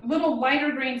a little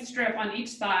lighter green strip on each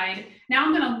side. Now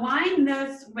I'm going to line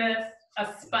this with a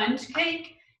sponge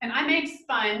cake, and I made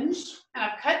sponge,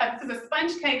 and this is a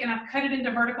sponge cake, and I've cut it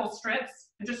into vertical strips,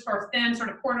 just for thin, sort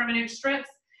of 1/4 inch strips.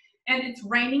 And it's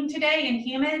raining today and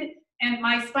humid, and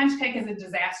my sponge cake is a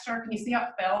disaster. Can you see how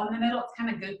it fell in the middle? It's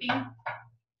kind of goopy.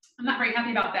 I'm not very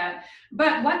happy about that.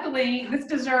 But luckily, this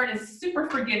dessert is super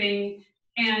forgiving,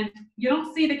 and you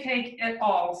don't see the cake at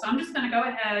all. So I'm just going to go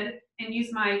ahead and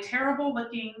use my terrible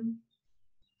looking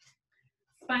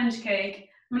sponge cake.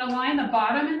 I'm going to line the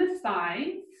bottom and the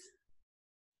sides.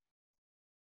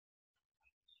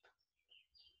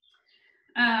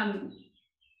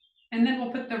 And then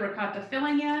we'll put the ricotta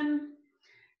filling in.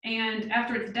 And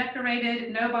after it's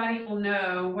decorated, nobody will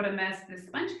know what a mess this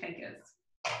sponge cake is.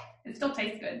 It still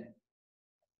tastes good.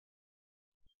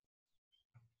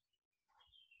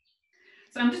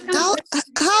 So I'm just going to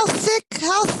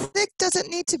how thick does it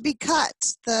need to be cut?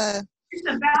 The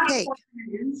about cake?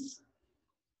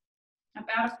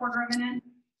 About 1/4 inch.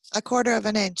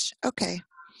 1/4 inch. Okay.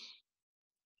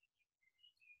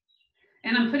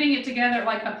 And I'm putting it together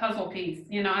like a puzzle piece.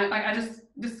 I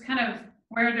just kind of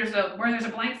where there's a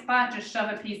blank spot, just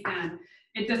shove a piece in.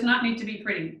 It does not need to be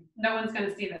pretty. No one's going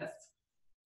to see this.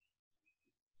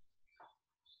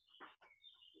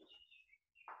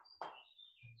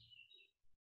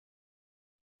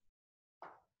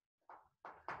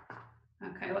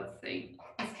 Okay, let's see.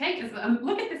 This cake is,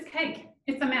 look at this cake.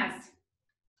 It's a mess.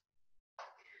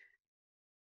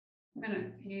 I'm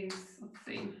going to use, let's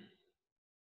see.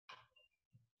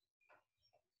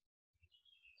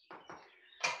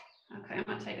 Okay, I'm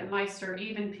going to take a nicer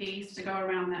even piece to go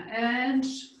around the edge.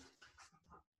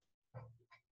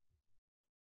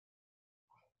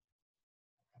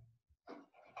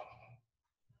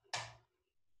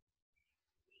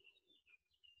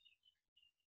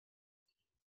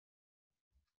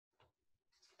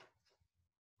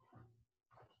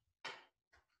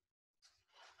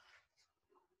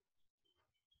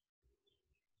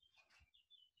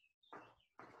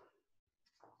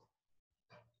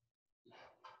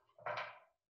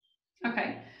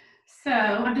 So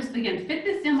I'm just, again, fit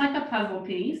this in like a puzzle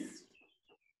piece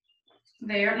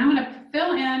there. And I'm going to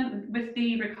fill in with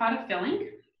the ricotta filling.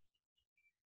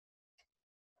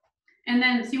 And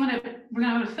then, so we're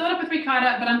going to fill it up with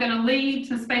ricotta, but I'm going to leave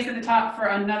some space at the top for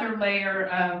another layer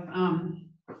of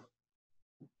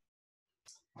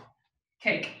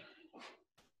cake.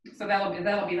 So that'll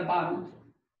be the bottom.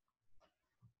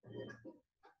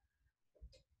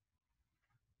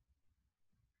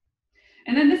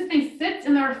 And then this thing sits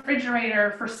in the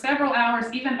refrigerator for several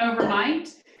hours, even overnight,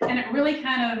 and it really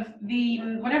kind of,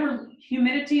 whatever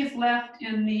humidity is left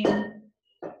in the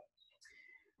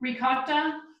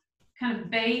ricotta kind of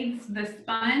bathes the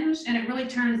sponge, and it really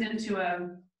turns into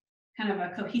a kind of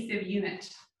a cohesive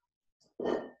unit.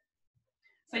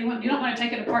 So you don't want to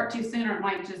take it apart too soon, or it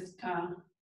might just go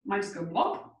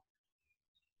blop.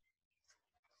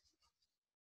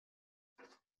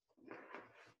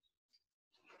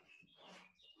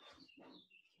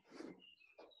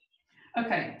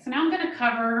 Okay, so now I'm going to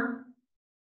cover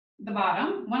the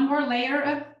bottom. One more layer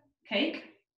of cake,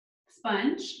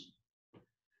 sponge,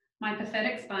 my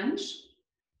pathetic sponge.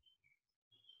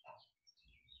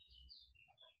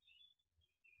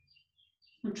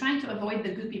 I'm trying to avoid the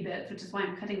goopy bits, which is why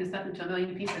I'm cutting this up into a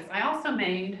million pieces. I also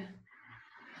made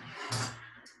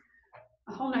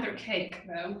a whole nother cake,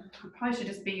 though. I probably should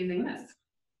just be using this.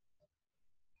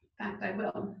 In fact, I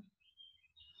will.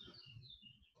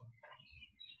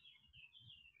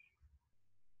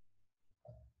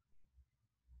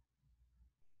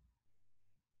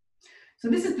 So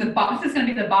this is going to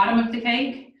be the bottom of the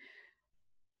cake.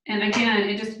 And again,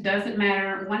 it just doesn't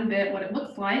matter one bit what it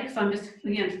looks like. So I'm just,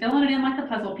 again, filling it in like the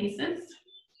puzzle pieces.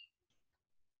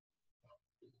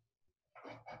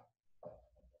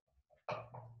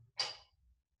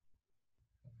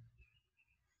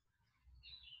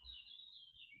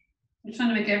 I'm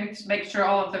trying to make sure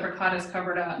all of the ricotta is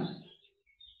covered up.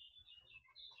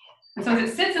 And so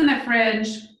as it sits in the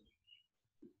fridge,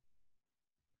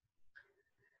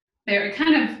 there,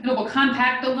 it will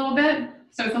compact a little bit.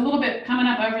 So it's a little bit coming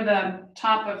up over the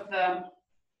top of the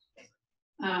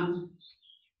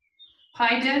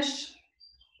pie dish.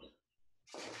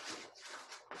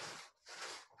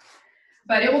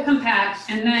 But it will compact,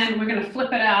 and then we're going to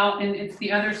flip it out, and it's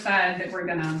the other side that we're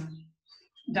going to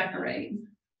decorate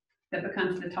that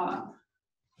becomes the top.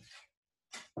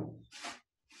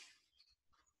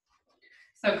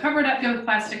 So cover it up good with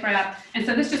plastic wrap, and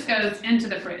so this just goes into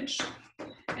the fridge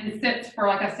and sits for,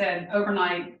 like I said,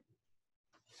 overnight,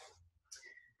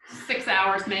 6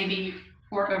 hours maybe,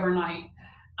 or overnight.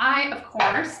 I, of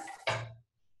course,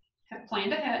 have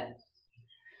planned ahead.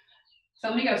 So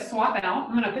let me go swap out.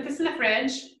 I'm going to put this in the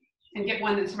fridge and get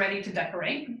one that's ready to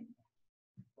decorate.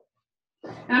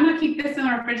 And I'm going to keep this in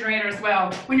the refrigerator as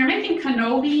well. When you're making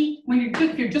cannoli,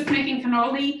 if you're just making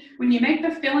cannoli, when you make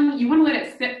the filling, you want to let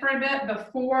it sit for a bit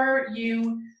before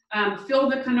you fill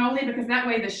the cannoli, because that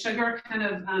way the sugar kind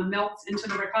of melts into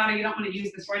the ricotta. You don't want to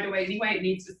use this right away anyway. It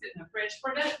needs to sit in the fridge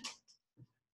for a bit.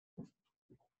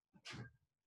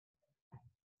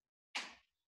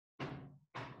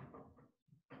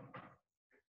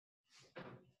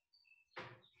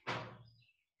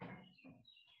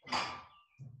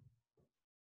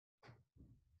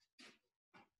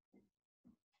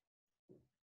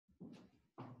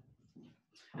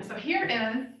 So here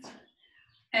is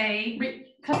a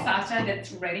cassata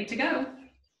that's ready to go.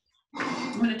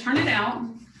 I'm going to turn it out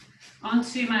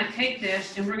onto my cake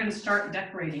dish, and we're going to start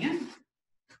decorating it.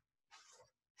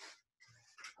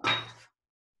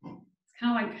 It's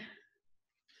kind of like,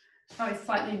 probably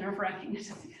slightly nerve-wracking.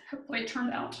 Hopefully it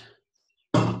turned out.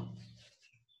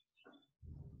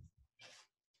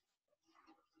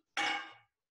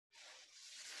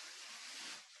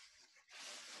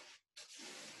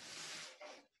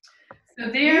 So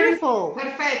there. Beautiful.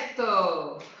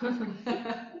 Perfetto.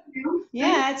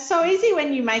 Yeah, it's so easy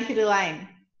when you make it, Elaine.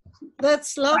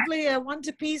 That's lovely. I want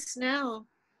a piece now.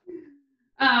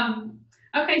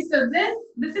 Okay, so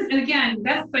this is, and again,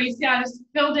 so you see I just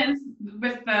filled in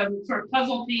with the sort of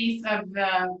puzzle piece of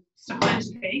the sponge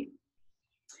cake.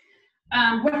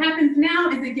 What happens now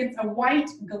is it gets a white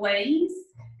glaze,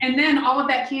 and then all of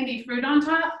that candied fruit on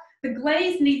top. The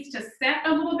glaze needs to set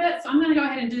a little bit, so I'm going to go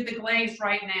ahead and do the glaze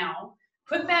right now.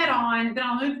 Put that on, then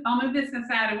I'll move this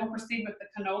aside, and we'll proceed with the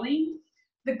cannoli.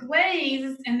 The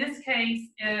glaze, in this case,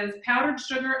 is powdered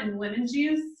sugar and lemon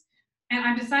juice. And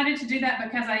I decided to do that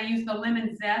because I used the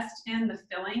lemon zest in the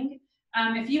filling.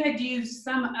 If you had used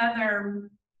some other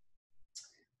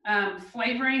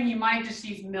flavoring, you might just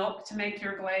use milk to make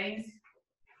your glaze.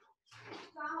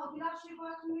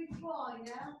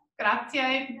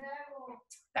 Grazie.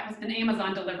 That was an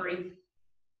Amazon delivery.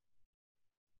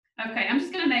 Okay, I'm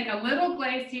just gonna make a little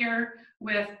glaze here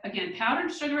with, again,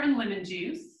 powdered sugar and lemon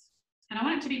juice. And I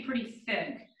want it to be pretty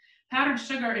thick. Powdered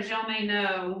sugar, as y'all may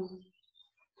know,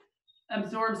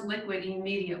 absorbs liquid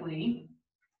immediately.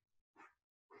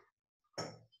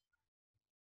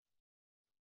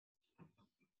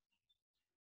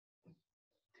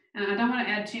 And I don't want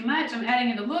to add too much. I'm adding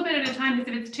it a little bit at a time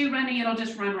because if it's too runny, it'll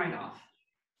just run right off.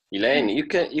 Elaine, you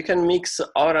can mix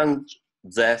orange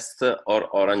zest or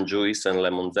orange juice and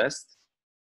lemon zest.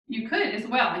 You could as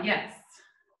well, yes.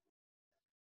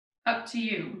 Up to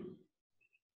you.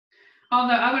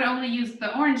 Although I would only use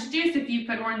the orange juice if you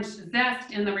put orange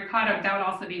zest in the ricotta. That would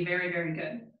also be very, very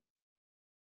good.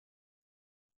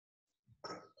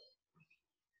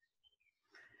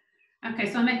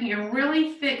 Okay, so I'm making a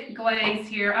really thick glaze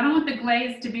here. I don't want the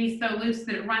glaze to be so loose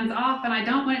that it runs off, and I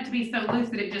don't want it to be so loose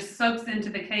that it just soaks into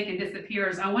the cake and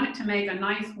disappears. I want it to make a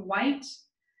nice white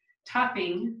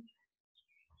topping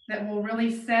that will really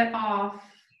set off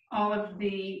all of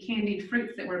the candied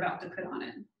fruits that we're about to put on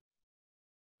it.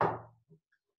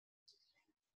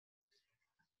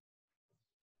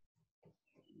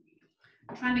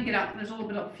 I'm trying to get out, there's a little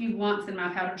bit of a few lumps in my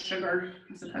powdered sugar.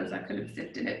 I suppose I could have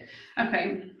sifted it.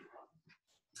 Okay.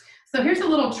 So here's a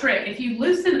little trick. If you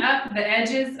loosen up the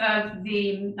edges of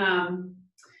the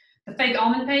fake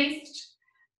almond paste,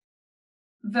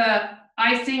 the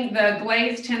icing, the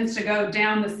glaze tends to go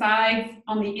down the sides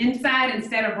on the inside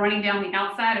instead of running down the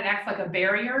outside. It acts like a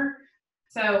barrier.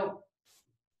 So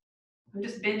I'm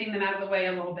just bending them out of the way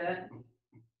a little bit.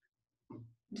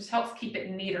 It just helps keep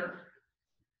it neater.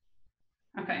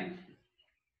 Okay.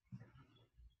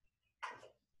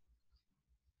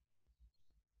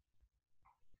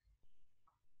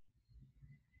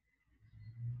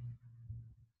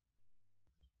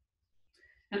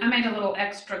 And I made a little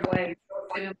extra glaze, so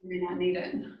I may not need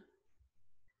it.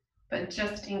 But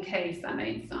just in case, I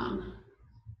made some.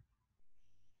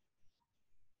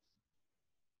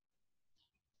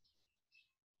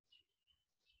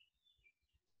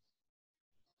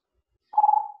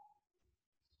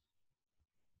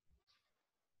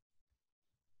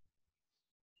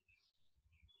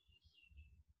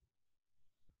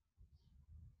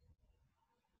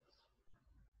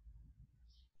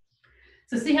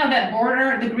 So see how that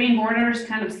border, the green border is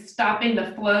kind of stopping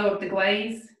the flow of the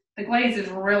glaze? The glaze is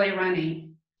really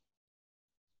runny.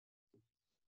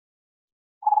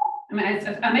 I mean,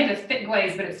 I made a thick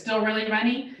glaze, but it's still really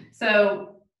runny.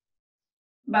 So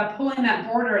by pulling that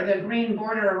border, the green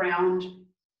border around,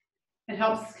 it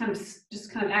helps kind of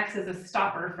just kind of acts as a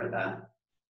stopper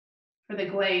for the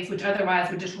glaze, which otherwise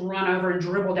would just run over and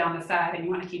dribble down the side, and you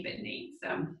want to keep it neat.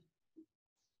 So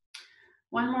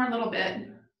one more little bit.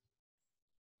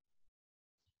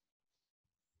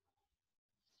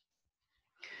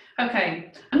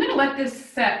 Okay, I'm going to let this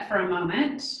set for a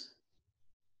moment.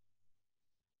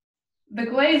 The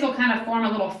glaze will kind of form a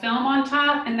little film on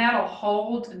top, and that'll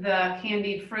hold the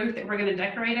candied fruit that we're going to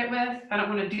decorate it with. I don't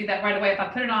want to do that right away. If I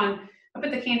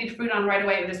put the candied fruit on right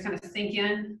away, it'll just kind of sink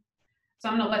in. So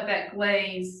I'm going to let that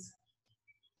glaze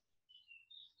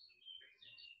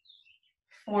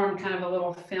form kind of a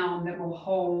little film that will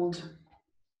hold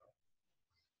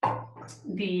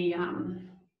the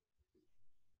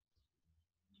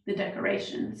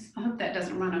decorations. I hope that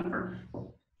doesn't run over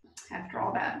after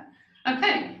all that.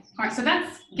 Okay, all right, so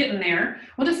that's getting there.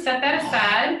 We'll just set that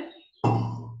aside,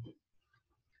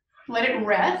 let it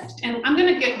rest, and I'm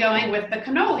gonna get going with the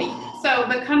cannoli. So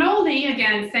the cannoli,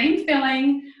 again, same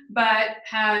filling, but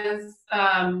has,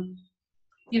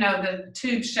 you know, the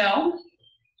tube shell.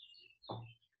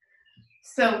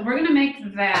 So we're gonna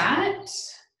make that.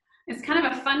 It's kind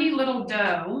of a funny little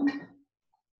dough.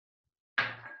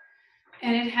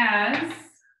 And it has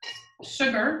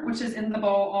sugar, which is in the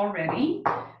bowl already.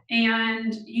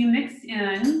 And you mix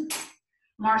in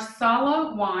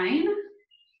Marsala wine,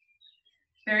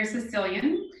 very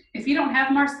Sicilian. If you don't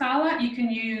have Marsala, you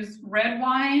can use red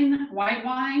wine, white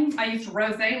wine. I used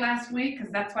rosé last week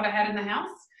because that's what I had in the house.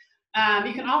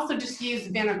 You can also just use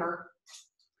vinegar.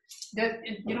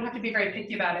 You don't have to be very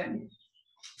picky about it.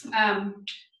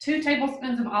 2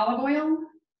 tablespoons of olive oil.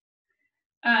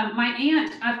 My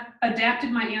aunt, I've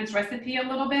adapted my aunt's recipe a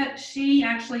little bit. She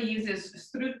actually uses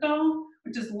strutto,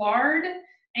 which is lard,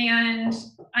 and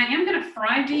I am going to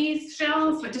fry these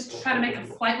shells, but just to try to make them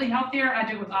slightly healthier, I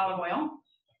do it with olive oil.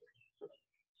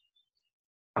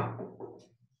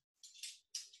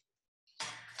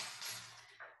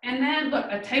 And then, look,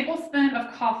 a tablespoon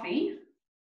of coffee,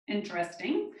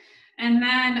 interesting, and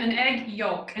then an egg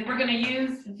yolk, and we're going to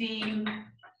use the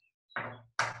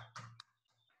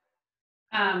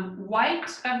white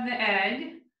of the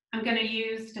egg I'm going to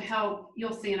use to help,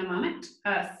 you'll see in a moment,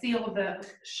 seal the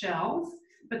shells,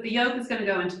 but the yolk is going to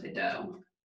go into the dough.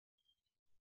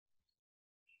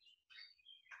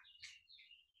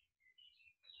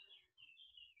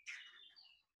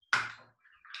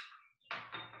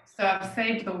 So I've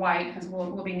saved the white because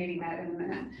we'll be needing that in a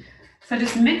minute. So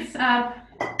just mix up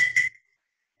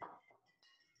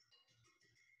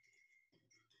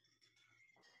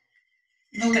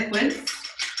the liquids.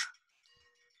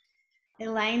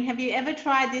 Elaine, have you ever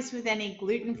tried this with any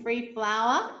gluten-free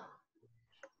flour?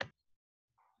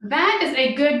 That is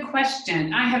a good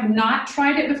question. I have not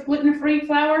tried it with gluten-free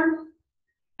flour.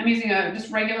 I'm using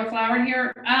just regular flour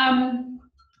here.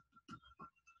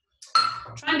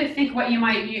 Trying to think what you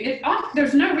might use.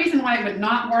 There's no reason why it would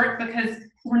not work because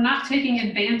we're not taking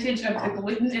advantage of the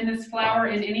gluten in this flour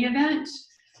in any event.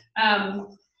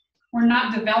 We're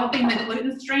not developing the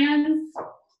gluten strands.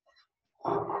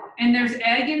 And there's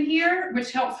egg in here,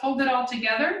 which helps hold it all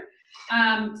together.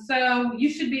 So you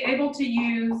should be able to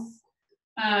use,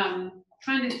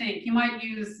 trying to think, you might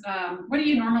use, what do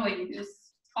you normally use?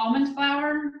 Almond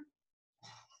flour?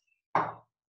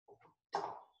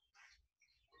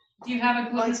 Do you have a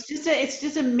gluten? Well, it's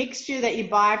just a mixture that you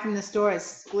buy from the store.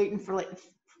 It's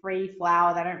gluten-free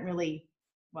flour. They don't really,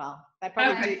 well, they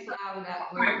probably do. All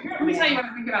right, let me tell you what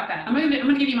I think about that. I'm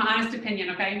gonna give you my honest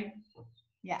opinion, okay?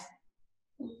 Yeah.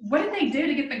 What did they do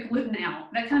to get the gluten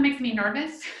out? That kind of makes me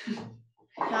nervous.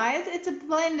 No, it's a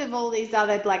blend of all these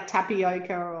other like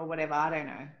tapioca or whatever. I don't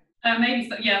know. Maybe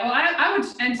so. Yeah. Well, I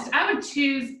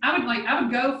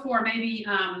would go for maybe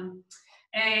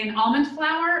an almond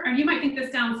flour, or you might think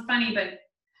this sounds funny, but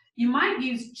you might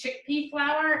use chickpea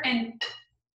flour. And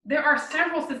there are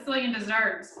several Sicilian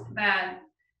desserts that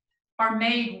are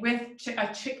made with a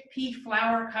chickpea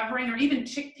flour covering, or even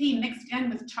chickpea mixed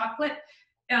in with chocolate.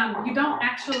 You don't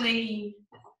actually,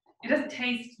 it doesn't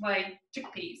taste like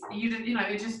chickpeas.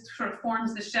 It just sort of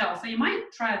forms the shell. So you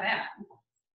might try that.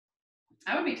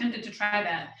 I would be tempted to try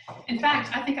that. In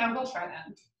fact, I think I will try that.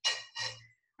 All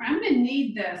right, I'm gonna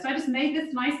need this. So I just made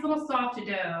this nice little soft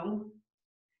dough.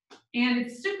 And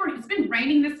it's been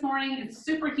raining this morning. It's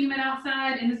super humid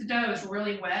outside and this dough is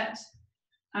really wet.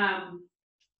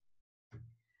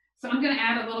 So I'm going to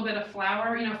add a little bit of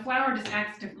flour. Flour just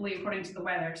acts differently according to the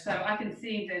weather. So I can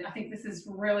see that I think this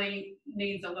really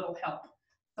needs a little help.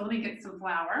 So let me get some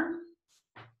flour.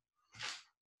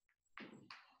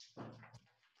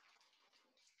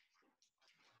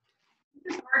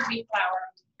 This is hard wheat flour.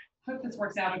 Hope this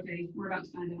works out okay. We're about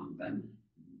to find out. But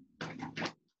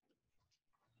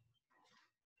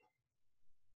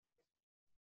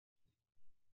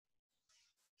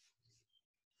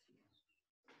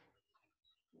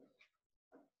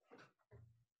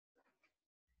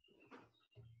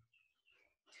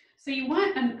so you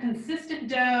want a consistent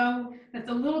dough that's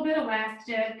a little bit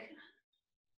elastic.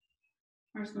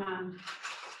 Where's mine?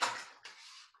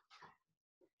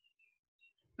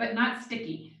 But not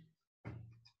sticky.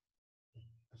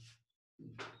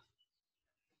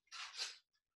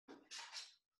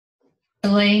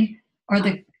 Elaine, are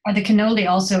the cannoli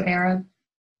also Arab?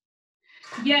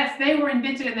 Yes, they were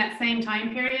invented in that same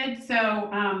time period. So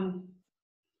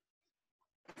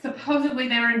supposedly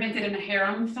they were invented in a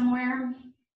harem somewhere.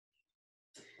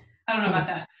 I don't know about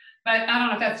that, but I don't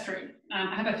know if that's true.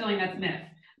 I have a feeling that's myth.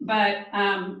 But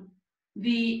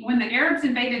when the Arabs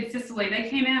invaded Sicily, they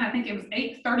came in, I think it was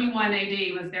 831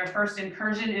 AD was their first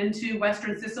incursion into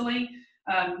Western Sicily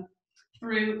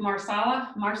through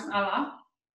Marsala,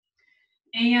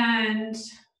 and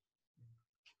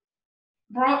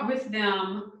brought with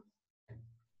them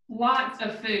lots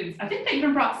of foods. I think they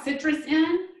even brought citrus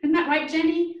in. Isn't that right,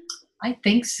 Jenny? I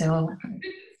think so.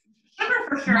 Sugar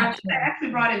for sure. I think they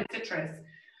actually brought in citrus,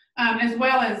 as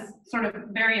well as sort of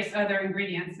various other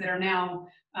ingredients that are now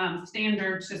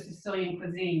standard to Sicilian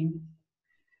cuisine.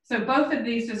 So both of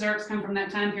these desserts come from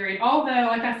that time period. Although,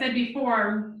 like I said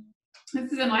before,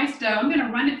 this is a nice dough. I'm going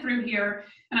to run it through here,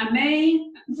 and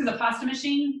this is a pasta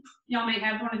machine. Y'all may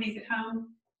have one of these at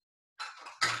home.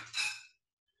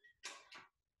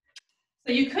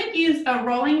 So you could use a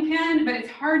rolling pin, but it's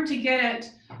hard to get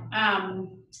it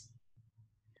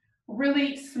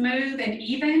really smooth and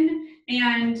even.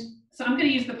 And so I'm going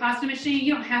to use the pasta machine.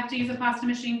 You don't have to use a pasta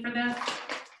machine for this.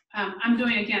 I'm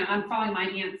following my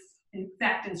aunt's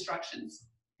exact instructions,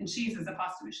 and she uses a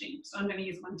pasta machine, so I'm going to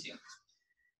use one too.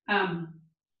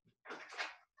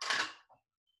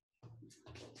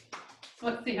 So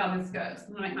let's see how this goes.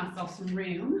 I'm going to make myself some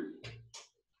room.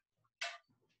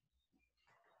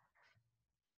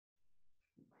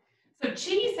 So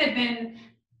cheese they've been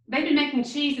making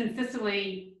cheese in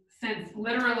Sicily since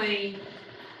literally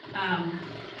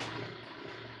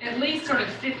at least sort of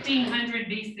 1500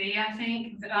 BC, I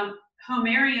think.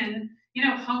 Homerian, you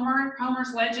know,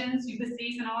 Homer's legends,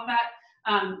 Ulysses and all of that.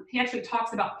 He actually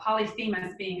talks about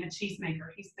Polyphemus being a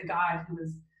cheesemaker. He's the god who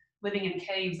was living in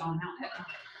caves on Mount Etna.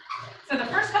 So the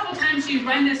first couple times you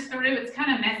run this through, it's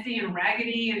kind of messy and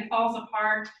raggedy and it falls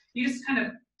apart. You just kind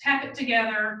of tap it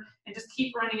together and just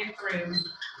keep running it through.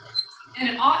 And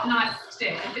it ought not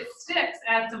stick. If it sticks,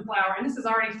 add some flour. And this is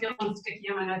already feeling sticky.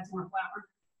 I'm gonna add some more flour.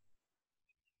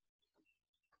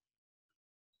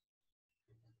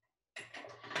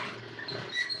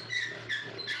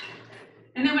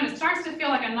 And then when it starts to feel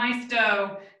like a nice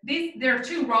dough, there are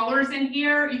two rollers in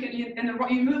here.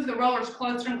 You move the rollers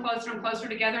closer and closer and closer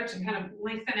together to kind of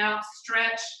lengthen out,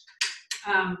 stretch,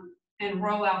 and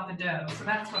roll out the dough. So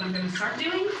that's what I'm going to start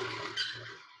doing.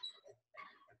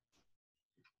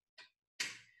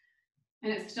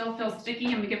 And it still feels sticky.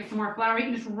 I'm going to give it some more flour. You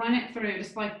can just run it through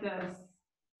just like this.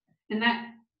 And that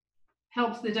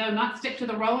helps the dough not stick to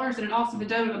the rollers, and it also, the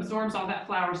dough absorbs all that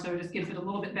flour, so it just gives it a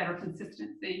little bit better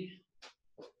consistency.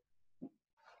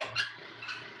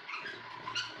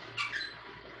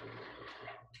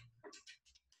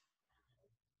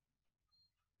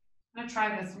 I'm going to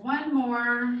try this one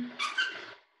more.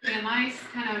 Get a nice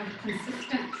kind of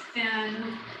consistent,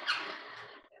 thin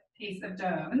piece of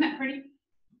dough. Isn't that pretty?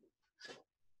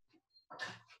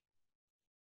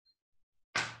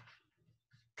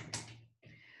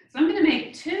 So I'm going to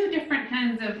make two different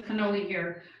kinds of cannoli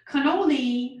here.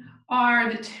 Cannoli are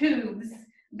the tubes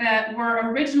that were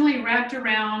originally wrapped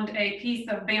around a piece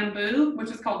of bamboo,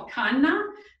 which is called canna.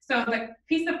 So the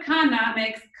piece of canna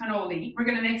makes cannoli. We're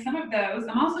going to make some of those.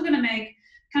 I'm also going to make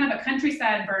kind of a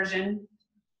countryside version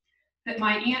that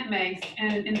my aunt makes,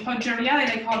 and in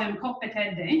Poggiariale they call them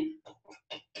coppetelle.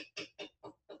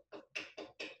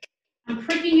 I'm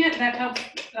pricking it. That helps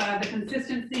the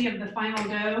consistency of the final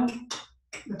dough,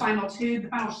 the final tube, the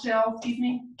final shell, excuse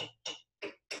me.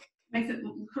 Makes it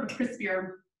sort of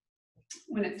crispier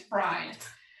when it's fried.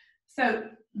 So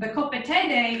the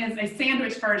coppetelle is a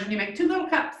sandwich version. You make two little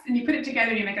cups and you put it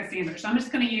together and you make a sandwich. So I'm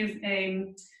just going to use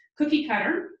a cookie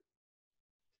cutter.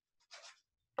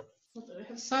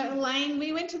 So Elaine,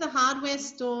 we went to the hardware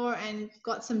store and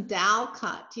got some dowel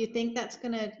cut. Do you think that's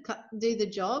going to do the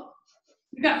job?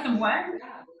 You got some what?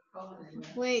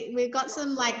 We got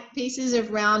some like pieces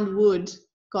of round wood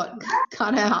got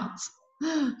cut out.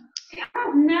 I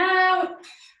don't know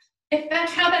if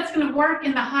that's how that's going to work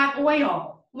in the hot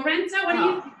oil. Lorenzo, what do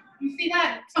you think? You see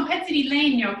that? Sono pezzi di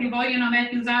legno che vogliono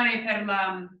usare per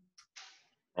la...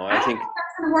 I don't know if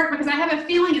that's going to work because I have a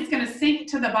feeling it's going to sink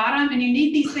to the bottom, and you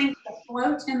need these things to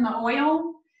float in the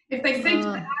oil. If they sink to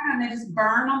the bottom, they just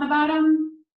burn on the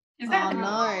bottom. Is that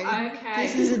no? Okay.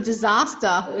 This is a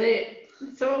disaster.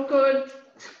 It's all good.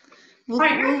 We'll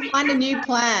find a new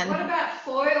plan. What about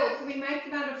foil? Can we make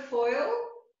them out of foil?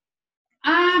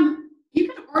 You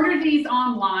can order these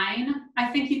online.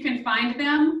 I think you can find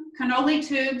them. Cannoli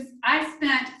tubes. I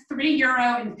spent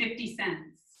 €3.50.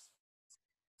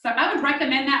 So I would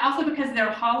recommend that also because they're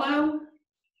hollow.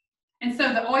 And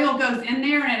so the oil goes in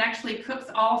there and it actually cooks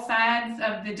all sides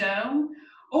of the dough.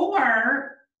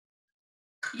 Or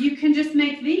you can just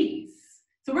make these.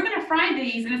 So we're going to fry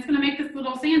these and it's going to make this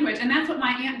little sandwich. And that's what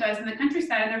my aunt does in the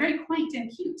countryside. And they're very quaint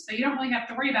and cute. So you don't really have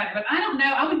to worry about it. But I don't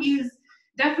know. I would use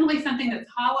definitely something that's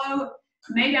hollow,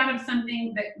 made out of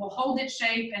something that will hold its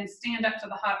shape and stand up to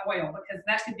the hot oil, because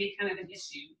that could be kind of an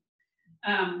issue.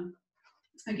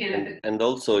 Again, and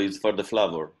also it's for the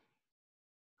flavor.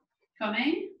 Come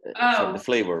For the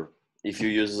flavor. If you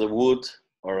use wood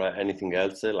or anything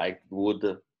else like wood.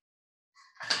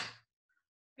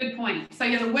 Good point. So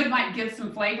yeah, the wood might give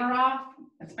some flavor off,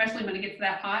 especially when it gets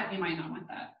that hot. You might not want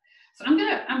that. So I'm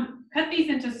gonna cut these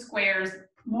into squares,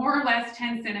 more or less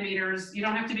 10 centimeters. You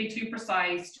don't have to be too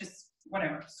precise, just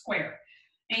whatever, square.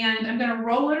 And I'm gonna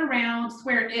roll it around,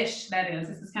 square-ish that is.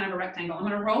 This is kind of a rectangle. I'm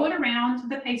gonna roll it around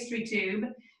the pastry tube,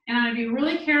 and I'm gonna be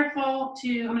really careful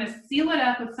I'm gonna seal it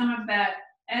up with some of that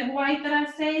egg white that I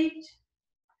saved,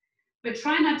 but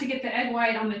try not to get the egg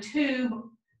white on the tube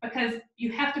because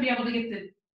you have to be able to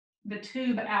get the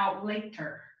tube out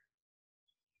later,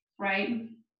 right?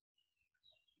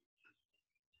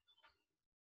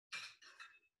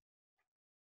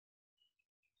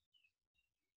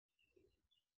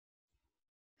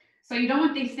 So you don't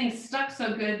want these things stuck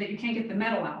so good that you can't get the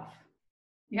metal out.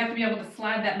 You have to be able to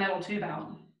slide that metal tube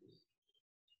out.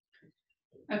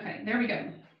 Okay, there we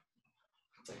go.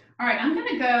 All right, I'm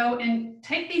gonna go and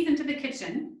take these into the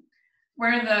kitchen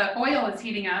where the oil is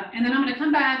heating up, and then I'm gonna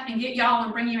come back and get y'all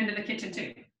and bring you into the kitchen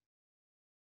too.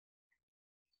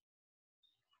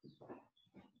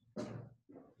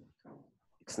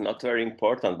 It's not very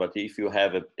important, but if you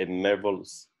have a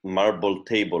marble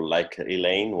table like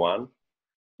Elaine one,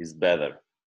 is better.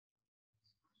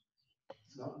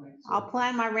 I'll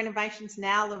plan my renovations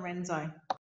now, Lorenzo.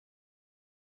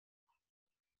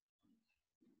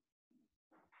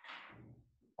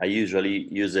 I usually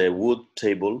use a wood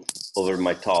table over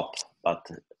my top, but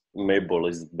marble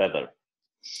is better.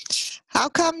 How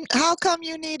come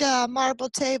you need a marble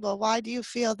table? Why do you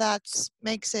feel that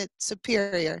makes it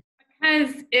superior?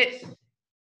 Because it,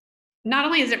 not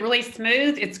only is it really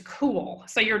smooth, it's cool.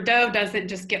 So your dough doesn't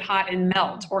just get hot and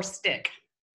melt or stick.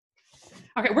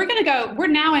 Okay, we're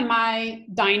now in my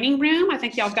dining room. I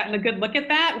think y'all have gotten a good look at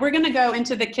that. We're gonna go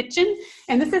into the kitchen,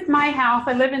 and this is my house.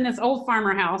 I live in this old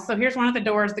farmer house. So here's one of the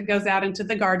doors that goes out into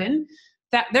the garden.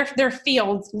 That their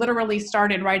fields literally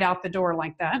started right out the door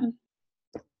like that.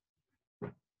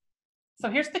 So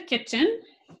here's the kitchen,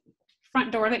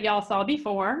 front door that y'all saw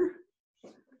before.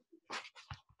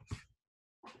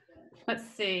 Let's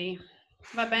see.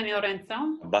 Va bene,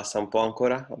 Lorenzo? Abbassa un po'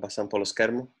 ancora, abbassa un po' lo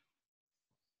schermo.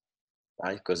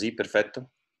 Vai, così, perfetto.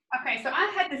 Okay, so I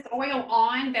had this oil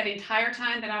on that entire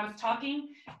time that I was talking,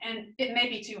 and it may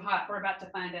be too hot. We're about to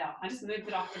find out. I just moved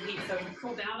it off the heat so it can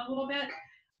cool down a little bit.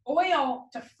 Oil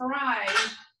to fry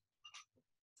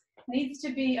needs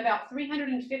to be about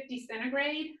 350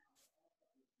 centigrade.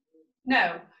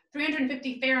 No,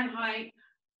 350 Fahrenheit,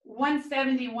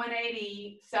 170,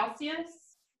 180 Celsius.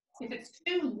 If it's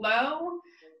too low,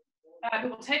 it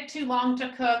will take too long to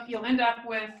cook. You'll end up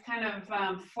with kind of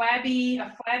a flabby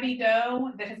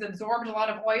dough that has absorbed a lot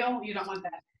of oil. You don't want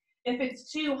that. If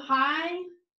it's too high,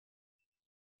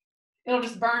 it'll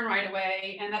just burn right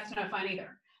away, and that's no fun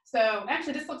either. So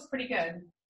actually, this looks pretty good.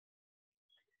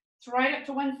 It's right up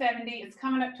to 170. It's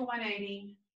coming up to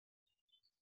 180.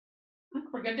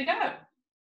 We're good to go.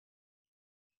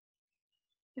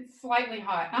 It's slightly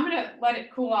hot. I'm going to let it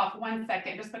cool off 1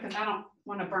 second just because I don't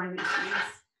want to burn these things.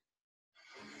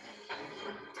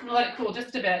 I'm gonna let it cool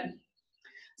just a bit.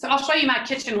 So I'll show you my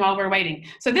kitchen while we're waiting.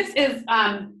 So this is,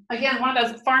 again, one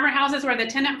of those farmer houses where the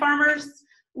tenant farmers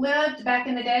lived back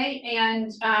in the day.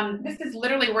 And this is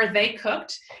literally where they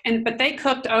cooked, but they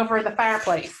cooked over the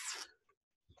fireplace.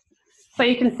 So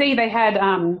you can see they had,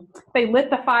 they lit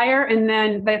the fire, and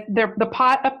then the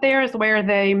pot up there is where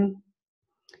they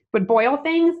would boil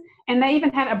things. And they even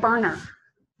had a burner.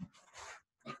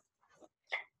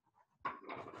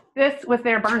 This was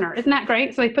their burner. Isn't that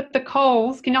great? So they put the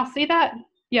coals. Can y'all see that?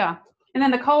 Yeah. And then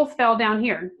the coals fell down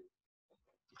here.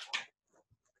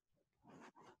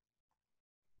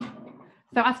 So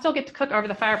I still get to cook over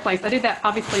the fireplace. I do that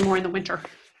obviously more in the winter.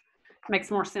 Makes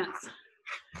more sense.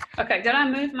 Okay, did I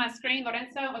move my screen,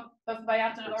 Lorenzo? Ho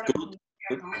sbagliato l'ora.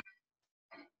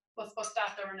 L'ho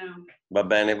spostato or no? Va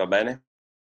bene, va bene.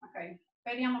 Ok,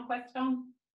 vediamo questo.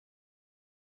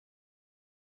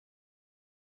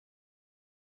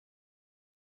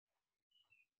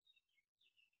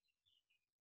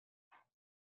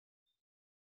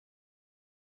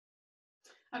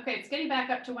 Okay, it's getting back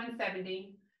up to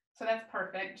 170, so that's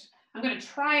perfect. I'm going to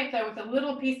try it though with a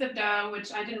little piece of dough,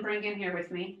 which I didn't bring in here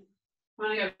with me. I'm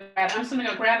just going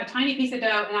to go grab a tiny piece of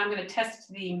dough, and I'm going to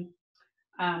test the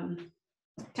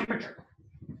temperature.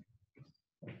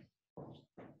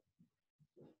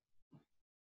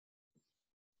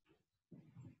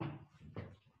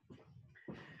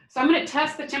 So I'm going to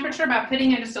test the temperature by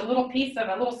putting in just a little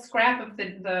scrap of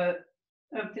the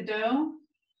dough,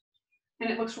 and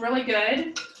it looks really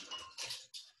good.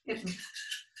 It's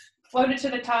floated to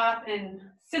the top and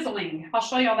sizzling. I'll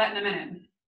show you all that in a minute.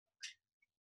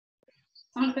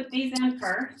 So I'm going to put these in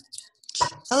first.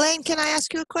 Elaine, can I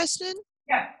ask you a question?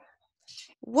 Yeah.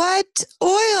 What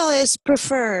oil is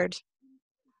preferred?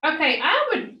 Okay, I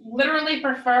would literally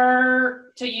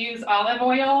prefer to use olive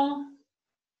oil,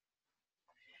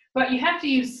 but you have to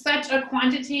use such a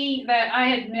quantity that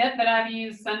I admit that I've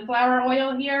used sunflower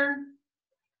oil here.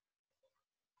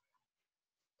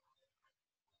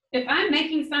 If I'm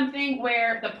making something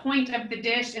where the point of the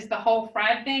dish is the whole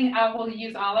fried thing, I will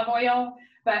use olive oil,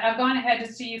 but I've gone ahead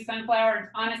just to use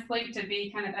sunflower, honestly, to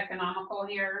be kind of economical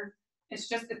here. It's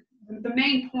just the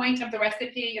main point of the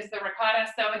recipe is the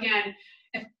ricotta. So again,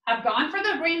 if I've gone for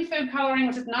the green food coloring,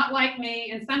 which is not like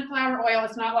me, and sunflower oil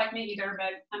is not like me either,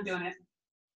 but I'm doing it.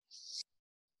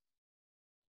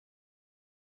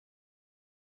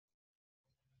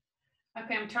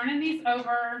 Okay, I'm turning these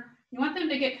over. You want them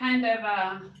to get kind of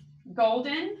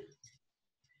golden.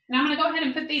 And I'm going to go ahead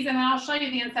and put these in, and I'll show you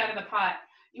the inside of the pot.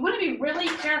 You want to be really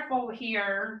careful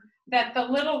here that the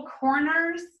little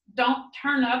corners don't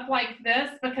turn up like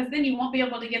this, because then you won't be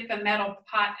able to get the metal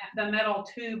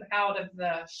tube out of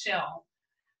the shell.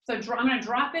 So I'm going to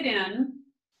drop it in.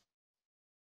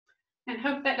 and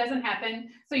hope that doesn't happen.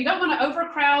 So you don't want to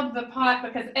overcrowd the pot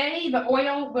because A, the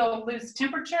oil will lose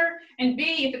temperature, and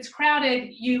B, if it's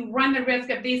crowded, you run the risk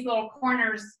of these little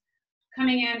corners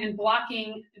coming in and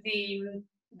blocking the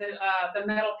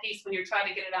metal piece when you're trying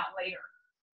to get it out later.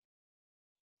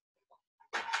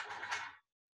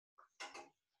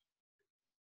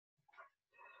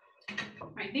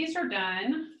 All right, these are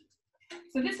done.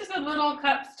 So this is the little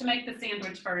cups to make the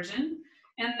sandwich version.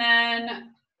 And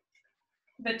then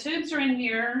the tubes are in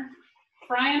here,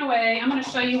 frying away. I'm going to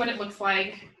show you what it looks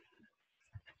like.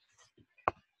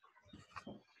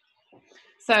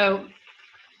 So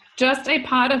just a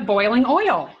pot of boiling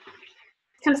oil.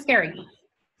 It's kind of scary.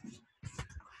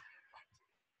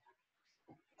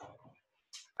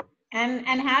 And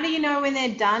how do you know when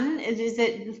they're done?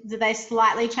 Do they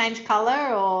slightly change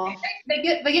color or? They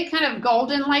get kind of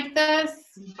golden like this.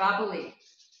 Bubbly.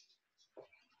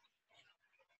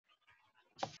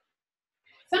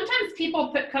 Sometimes people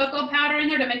put cocoa powder in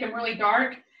there to make them really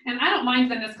dark, and I don't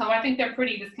mind them this color. I think they're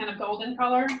pretty, this kind of golden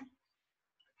color.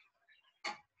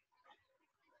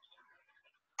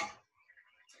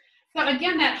 So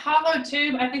again, that hollow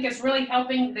tube, I think is really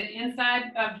helping the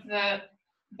inside of the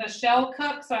shell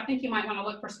cook. So I think you might want to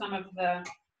look for some of the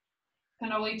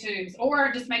cannoli tubes,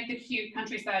 or just make the cute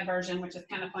countryside version, which is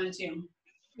kind of fun too.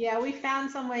 Yeah, we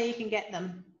found somewhere you can get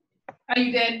them. Oh,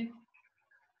 you did?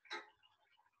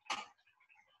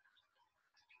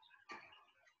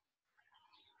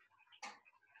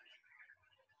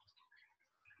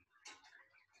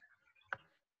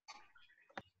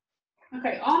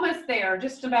 Okay, almost there.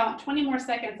 Just about 20 more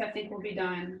seconds, I think we'll be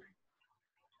done.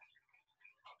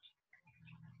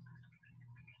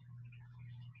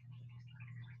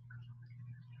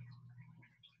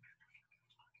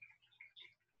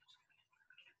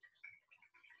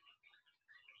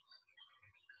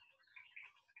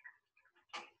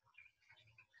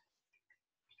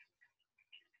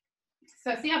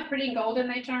 So see how pretty and golden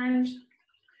they turned?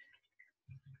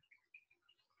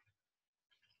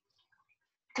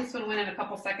 This one went in a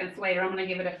couple seconds later. I'm going to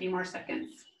give it a few more seconds.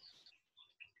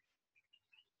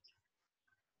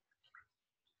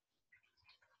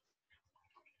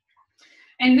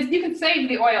 And this, you can save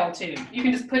the oil too. You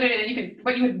can just put it in, you can,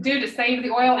 what you would do to save the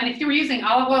oil, and if you were using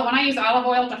olive oil, when I use olive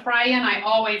oil to fry in, I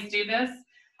always do this.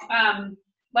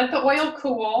 Let the oil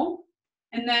cool,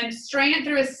 and then strain it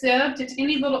through a sieve to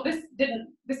any little, this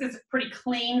is pretty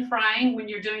clean frying when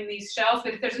you're doing these shells,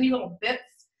 but if there's any little bits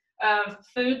of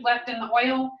food left in the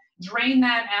oil, drain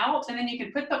that out, and then you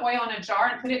can put the oil in a jar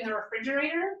and put it in the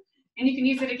refrigerator, and you can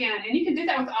use it again. And you can do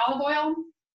that with olive oil,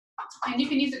 and you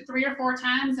can use it 3 or 4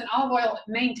 times, and olive oil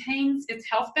maintains its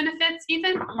health benefits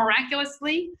even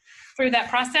miraculously through that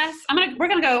process. We're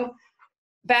gonna go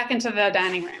back into the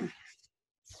dining room.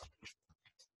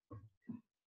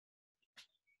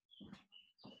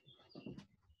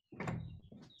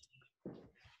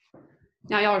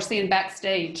 Now y'all are seeing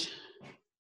backstage.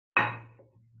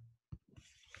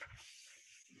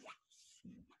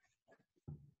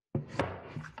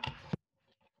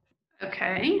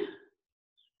 Ok.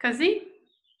 Così?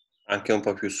 Anche un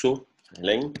po' più su,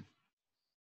 Elaine.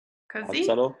 Così?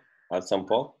 Alzalo, alza un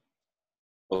po'.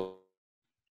 Oh,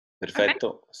 perfetto,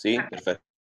 okay. Sì, perfetto.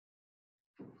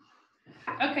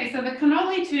 Okay, so the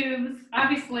cannoli tubes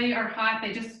obviously are hot.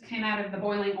 They just came out of the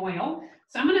boiling oil.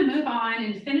 So I'm going to move on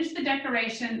and finish the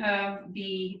decoration of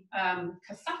the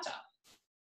cassata.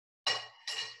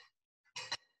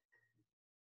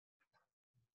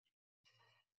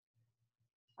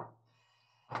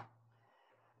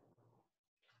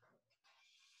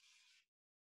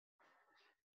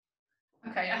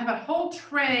 Okay, I have a whole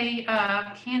tray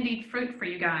of candied fruit for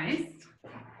you guys.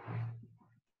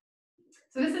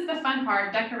 So this is the fun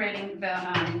part, decorating the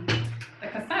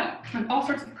cassata with all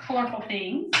sorts of colorful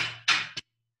things.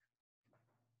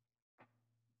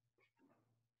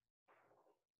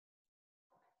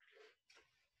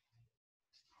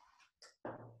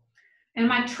 And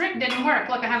my trick didn't work.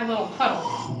 Look, I have a little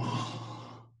puddle.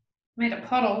 Made a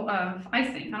puddle of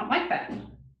icing. I don't like that.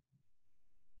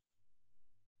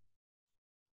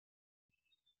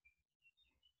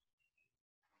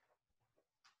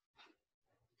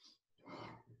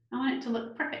 I want it to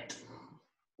look perfect.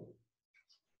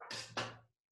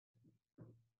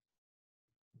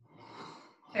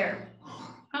 There.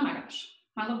 Oh my gosh.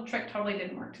 My little trick totally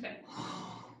didn't work today.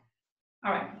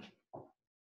 All right.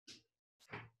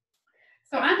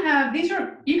 So I have, these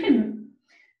are, you can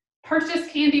purchase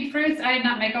candied fruits. I did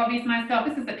not make all these myself.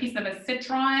 This is a piece of a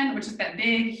citron, which is that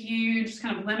big, huge,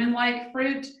 kind of lemon-like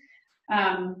fruit.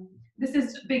 This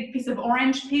is a big piece of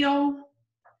orange peel.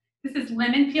 This is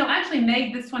lemon peel. I actually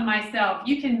made this one myself.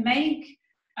 You can make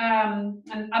And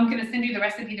I'm going to send you the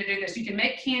recipe to do this. You can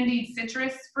make candied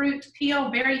citrus fruit peel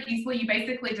very easily. You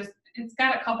basically just, it's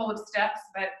got a couple of steps,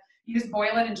 but you just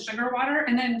boil it in sugar water.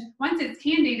 And then once it's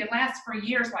candied, it lasts for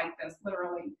years like this,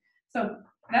 literally. So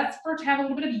that's for to have a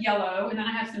little bit of yellow. And then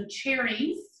I have some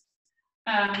cherries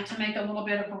to make a little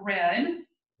bit of red.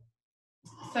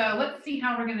 So let's see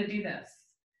how we're going to do this.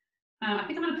 I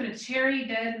think I'm going to put a cherry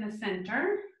dead in the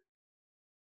center.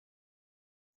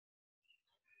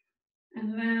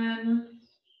 And then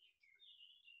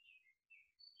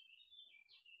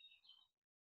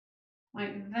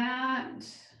like that.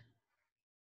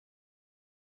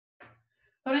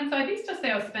 Lorenzo, hai visto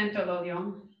se ho spento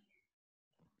l'olio?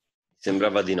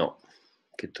 Sembrava di no,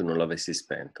 che tu non l'avessi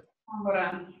spento.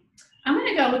 Allora, I'm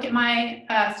going to go look at my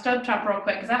stovetop real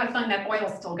quick because I have a feeling that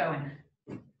oil's still going.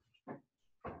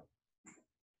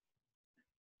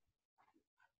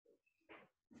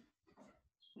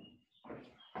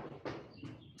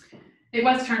 It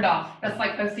was turned off. That's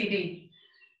like OCD.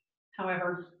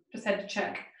 However, just had to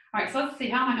check. All right, so let's see.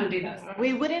 How am I going to do this?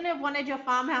 We wouldn't have wanted your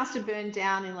farmhouse to burn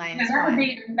down, Elaine. Yeah,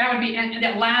 that would be, and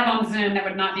that lab on Zoom, that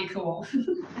would not be cool.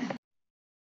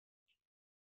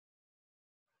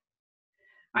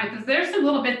 All right, so there's some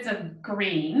little bits of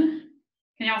green.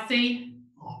 Can y'all see?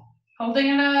 Holding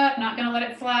it up, not going to let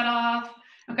it slide off.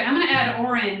 Okay, I'm going to add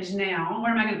orange now.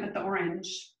 Where am I going to put the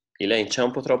orange? Elaine, c'è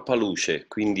un po' troppa luce,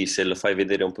 quindi se lo fai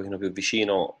vedere un pochino più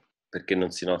vicino, perché non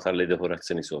si nota le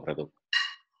decorazioni sopra dopo.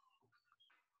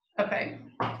 Okay.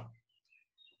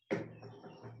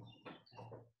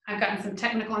 I've gotten some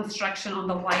technical instruction on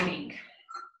the lighting,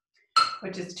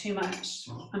 which is too much.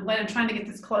 I'm trying to get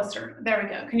this closer. There we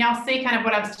go. Can y'all see kind of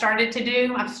what I've started to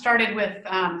do? I've started with...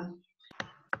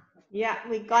 Yeah,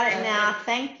 we got it now.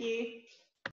 Thank you.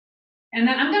 And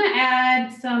then I'm going to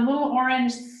add some little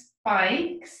orange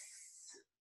spikes.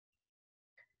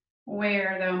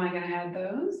 Where, though, am I going to add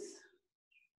those?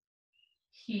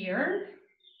 Here.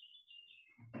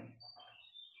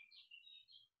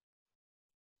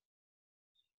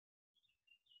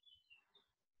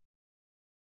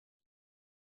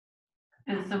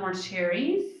 And some more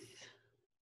cherries.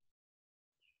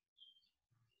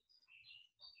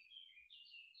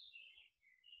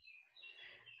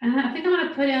 And I think I'm going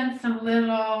to put in some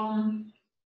little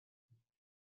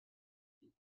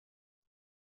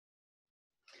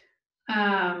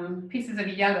pieces of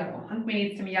yellow. I think we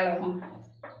need some yellow.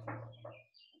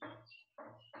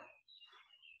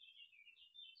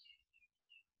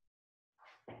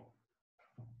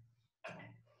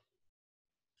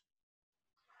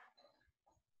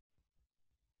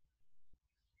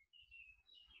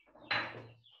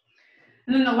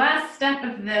 And then the last step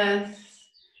of this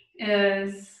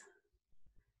is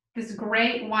this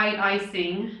great white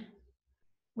icing,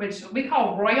 which we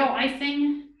call royal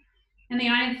icing in the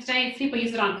United States. People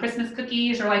use it on Christmas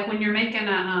cookies or like when you're making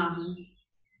a, I'm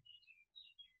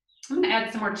gonna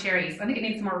add some more cherries. I think it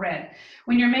needs some more red.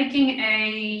 When you're making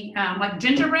a like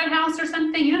gingerbread house or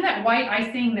something, you know that white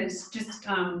icing that's just,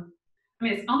 I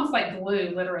mean, it's almost like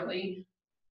glue, literally.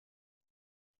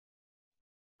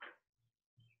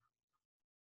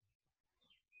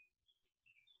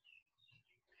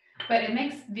 But it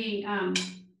makes the,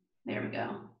 there we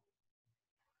go.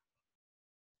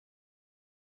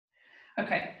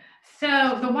 Okay,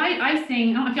 so the white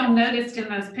icing, I don't know if y'all noticed in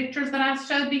those pictures that I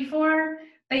showed before,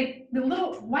 the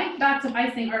little white dots of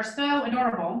icing are so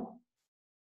adorable.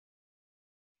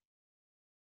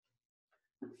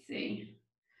 Let's see.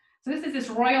 So this is this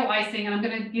royal icing, and I'm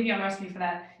going to give you a recipe for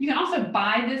that. You can also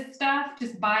buy this stuff,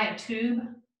 just buy a tube.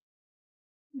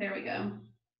 There we go.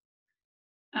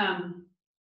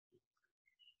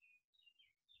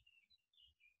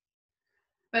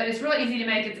 But it's really easy to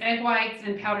make. It's egg whites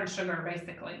and powdered sugar,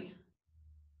 basically.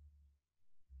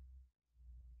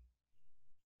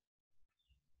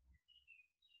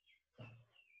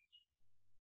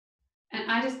 And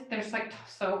they're just like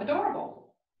so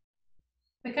adorable.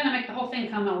 They kind of make the whole thing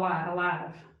come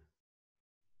alive.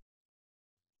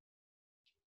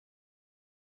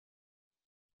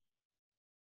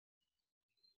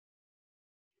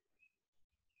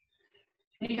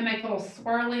 You can make little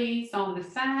swirlies on the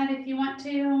side if you want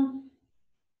to.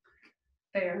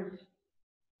 There.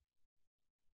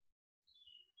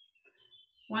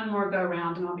 One more go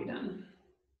round and I'll be done.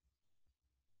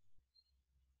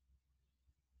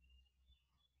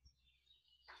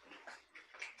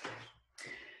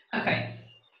 Okay,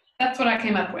 that's what I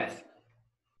came up with.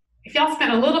 If y'all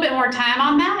spent a little bit more time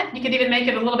on that, you could even make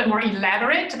it a little bit more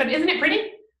elaborate, but isn't it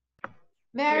pretty?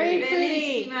 Very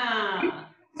pretty.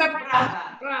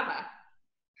 Brava, brava.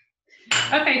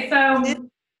 Okay, so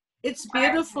It's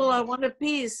beautiful. I want a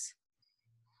piece.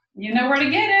 You know where to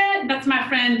get it. That's my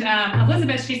friend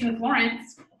Elizabeth. She's in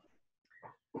Florence,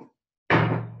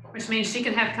 which means she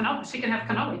can have cannoli. She can have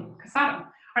cannoli, cassata.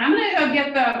 All right, I'm going to go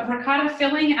get the ricotta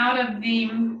filling out of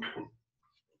the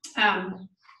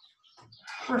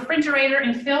refrigerator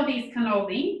and fill these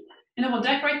cannoli, and then we'll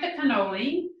decorate the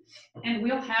cannoli, and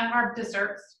we'll have our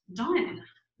desserts done.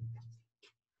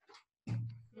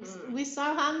 We're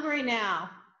so hungry now.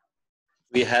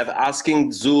 We have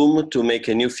asking Zoom to make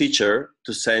a new feature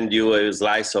to send you a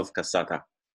slice of cassata.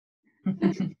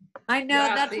 I know,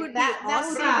 Yeah, that see, would be That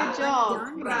would be awesome. a good job.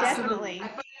 Done. Definitely. I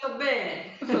feel bad.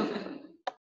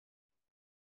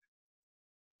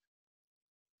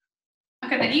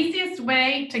 Okay, the easiest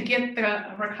way to get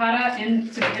the ricotta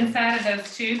into the inside of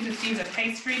those tubes is to use a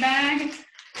pastry bag.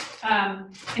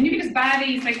 And you can just buy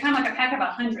these, they come like a pack of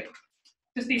 100.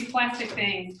 Just these plastic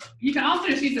things. You can also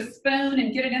just use a spoon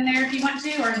and get it in there if you want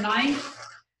to, or a knife,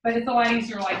 but it's a lot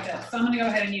easier like this. So I'm gonna go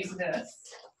ahead and use this.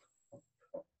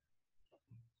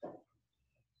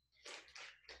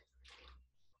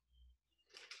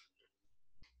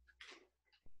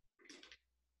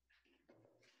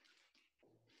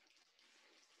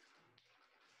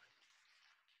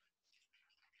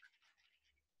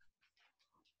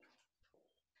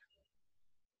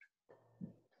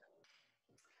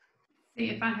 See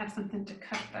if I have something to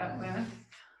cut that with.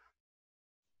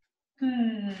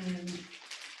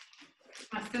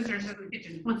 My scissors in the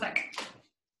kitchen. One sec.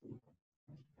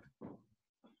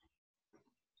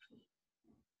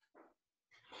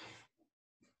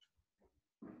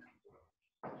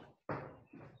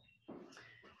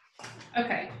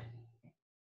 Okay.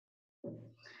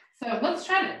 So let's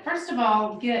try to, first of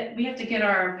all, we have to get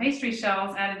our pastry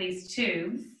shells out of these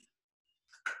tubes.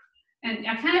 And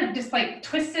I kind of just like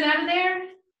twist it out of there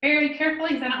very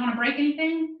carefully because I don't want to break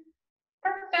anything.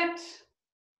 Perfect.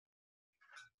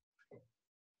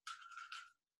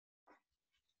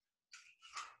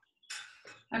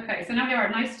 Okay, so now we have our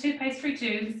nice two pastry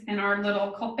tubes and our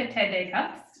little colpetede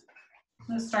cups.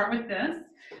 Let's start with this.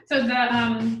 So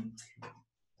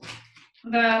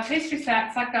the pastry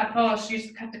sac à poche, you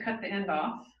just have to cut the end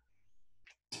off.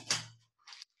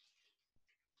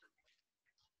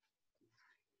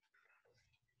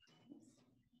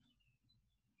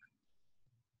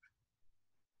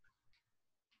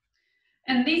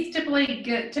 And these typically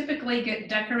get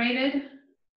decorated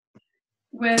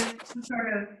with some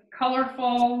sort of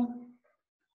colorful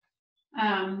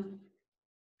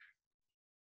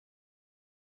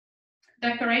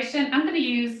decoration. I'm going to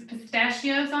use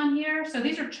pistachios on here. So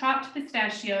these are chopped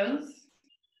pistachios.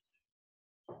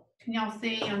 Can y'all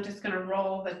see? I'm just going to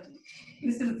roll the.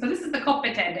 This is the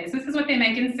colpetedes. This is what they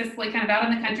make in Sicily, kind of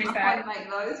out in the countryside. I make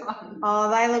those ones. Oh,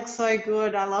 they look so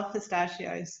good. I love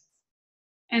pistachios.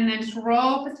 And then just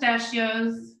roll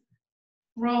pistachios.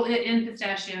 Roll it in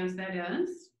pistachios. That is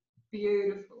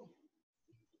Beautiful.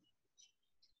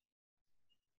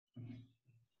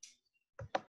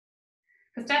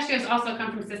 Pistachios also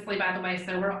come from Sicily, by the way,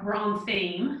 so we're on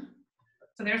theme.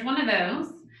 So there's one of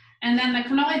those. And then the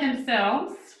cannoli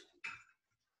themselves.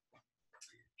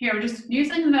 Here, we're just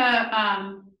using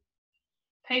the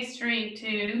pastry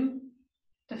tube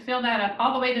to fill that up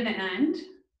all the way to the end.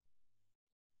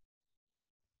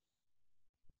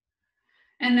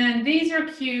 And then these are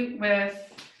cute with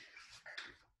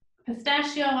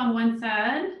pistachio on one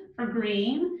side for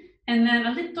green, and then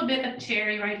a little bit of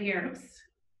cherry right here. Oops.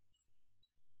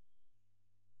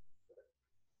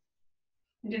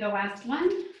 Do the last one.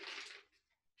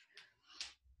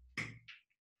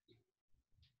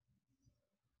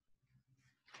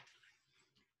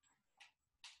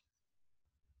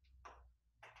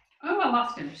 Oh, I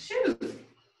lost him. Shoot.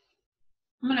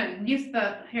 I'm gonna use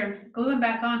glue him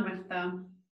back on with the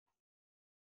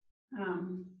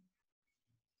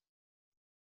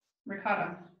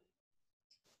ricotta.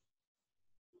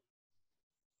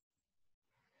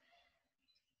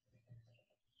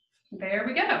 There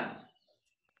we go.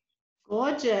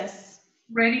 Gorgeous.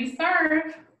 Ready to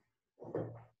serve.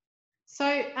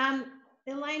 So,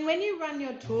 Elaine, when you run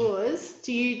your tours,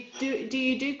 do you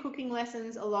do cooking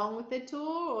lessons along with the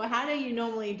tour, or how do you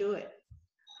normally do it?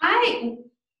 I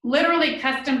literally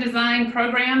custom design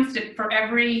programs for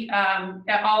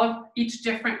each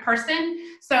different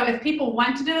person. So if people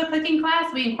want to do a cooking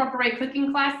class, we incorporate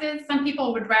cooking classes. Some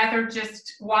people would rather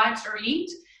just watch or eat.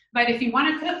 But if you want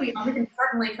to cook, we can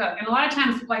certainly cook. And a lot of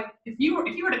times, like if you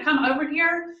were to come over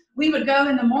here, we would go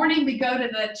in the morning, we go to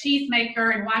the cheese maker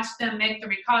and watch them make the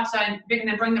ricotta and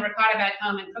then bring the ricotta back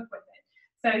home and cook with it.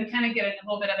 So you kind of get a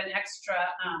little bit of an extra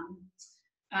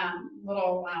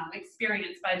little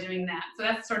experience by doing that. So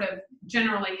that's sort of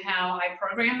generally how I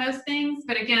program those things.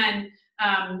 But again,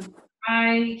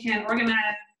 I can organize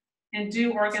and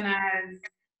do organize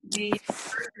the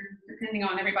excursions depending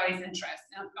on everybody's interests,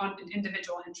 on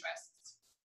individual interests.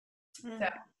 So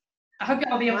I hope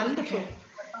I'll be able Wonderful. to.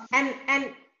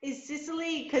 And is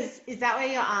Sicily, because is that where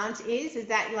your aunt is? Is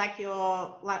that like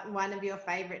one of your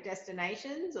favorite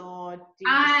destinations, or do you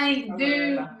I just go do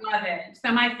wherever? love it.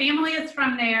 So my family is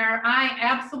from there. I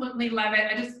absolutely love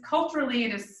it. I just culturally,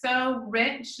 it is so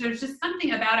rich. There's just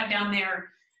something about it down there.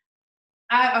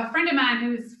 A friend of mine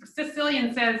who's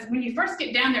Sicilian says when you first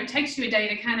get down there, it takes you a day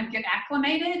to kind of get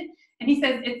acclimated. And he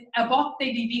says it's a botte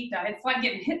di vita. It's like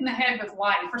getting hit in the head with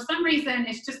life. For some reason,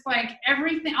 it's just like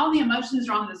everything, all the emotions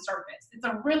are on the surface. It's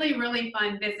a really, really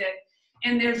fun visit.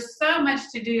 And there's so much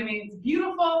to do. I mean, it's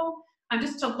beautiful.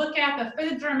 Just to look at, the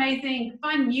foods are amazing,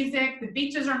 fun music, the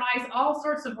beaches are nice, all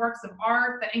sorts of works of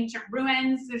art, the ancient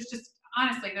ruins. There's just,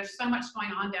 honestly, there's so much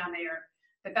going on down there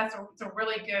that it's a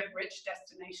really good, rich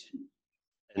destination.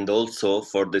 And also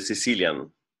for the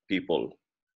Sicilian people,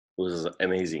 it was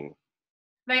amazing.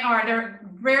 They're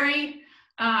very,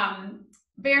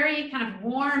 very kind of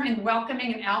warm and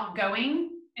welcoming and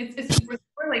outgoing. It's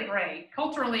really great,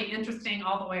 culturally interesting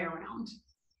all the way around. Do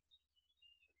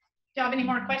y'all have any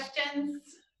more questions?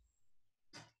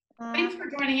 Thanks for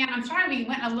joining in. I'm sorry we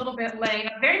went a little bit late.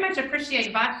 I very much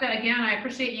appreciate Vasha again. I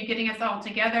appreciate you getting us all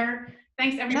together.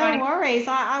 Thanks everybody. No worries.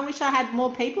 I wish I had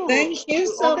more people. Thank you to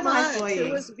so organize much. for you.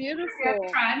 It was Yeah, we beautiful.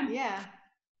 tried. Yeah.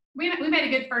 We made a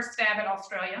good first stab at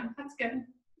Australia. That's good.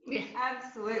 Yeah,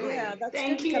 absolutely. Yeah, that's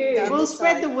Thank good coming you. down We'll this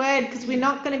spread side. the word because we're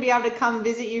not going to be able to come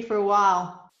visit you for a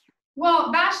while.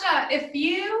 Well, Basha,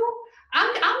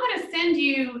 I'm going to send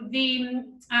you the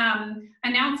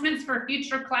announcements for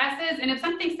future classes, and if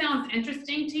something sounds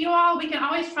interesting to you all, we can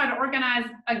always try to organize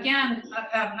again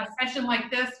a session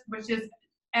like this, which is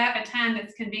at a time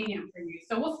that's convenient for you.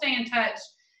 So we'll stay in touch,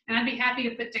 and I'd be happy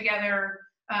to put together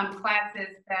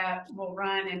classes that will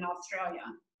run in Australia.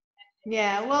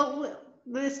 Yeah, well,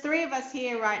 there's 3 of us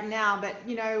here right now, but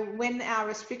you know, when our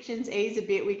restrictions ease a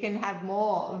bit, we can have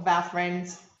more of our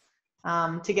friends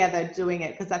together doing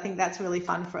it, because I think that's really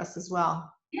fun for us as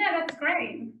well. Yeah, that's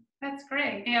great. That's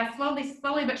great. Yeah,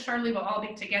 slowly but surely we'll all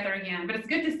be together again. But it's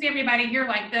good to see everybody here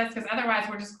like this, because otherwise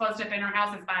we're just closed up in our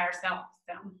houses by ourselves.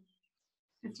 So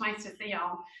it's nice to see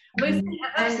y'all. Lucy,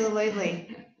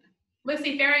 Absolutely.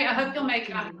 Lucy Ferry, I hope you'll make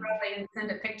Charlie and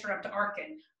send a picture up to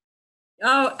Arkin.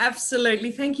 Oh,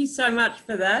 absolutely. Thank you so much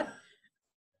for that.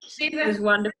 She's It was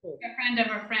wonderful. a friend of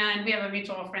a friend. We have a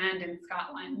mutual friend in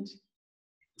Scotland.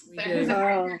 So We who's do. a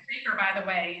very good baker, by the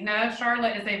way. No,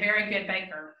 Charlotte is a very good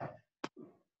baker.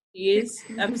 She is,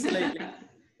 absolutely.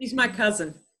 She's my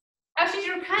cousin. Oh, she's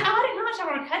your cousin. Oh, I didn't know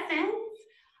y'all were cousins.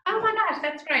 Oh my gosh,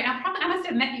 that's great. I must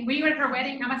have met you. Were you at her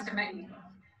wedding? I must have met you.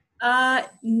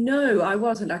 No, I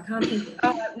wasn't. I can't think.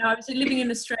 Oh, no, I was living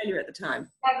in Australia at the time.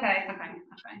 Okay.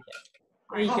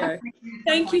 There you go.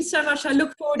 Thank you so much. I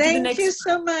look forward to the Thank next. you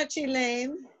so much,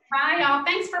 Elaine. Bye, y'all.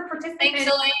 Thanks for participating.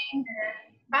 Thanks, Elaine.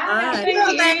 Bye. Bye. Thank you,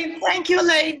 Elaine. Thank you,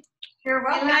 Elaine. You're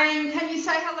welcome. Elaine, can you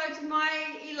say hello to my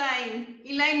Elaine?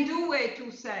 Elaine due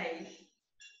tu sei.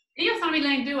 Io sono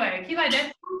Elaine Due. Chi l'hai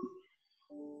detto?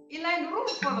 Elaine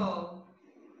Ruffolo,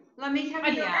 l'amica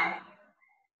mia.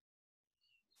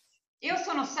 Io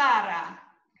sono Sara.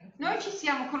 Noi ci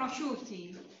siamo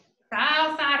conosciuti.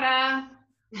 Ciao, Sara.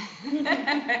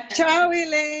 Ciao,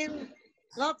 Elaine.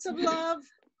 Lots of love.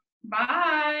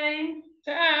 Bye.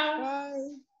 Ciao.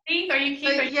 Bye. Keith, are you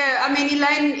So, Keith? yeah, I mean,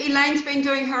 Elaine's been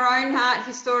doing her own art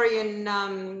historian,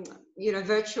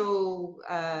 virtual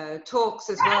talks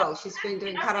as well. She's been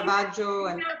doing Caravaggio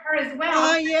and. Her as well.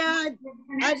 Oh, yeah.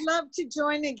 I'd love to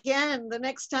join again the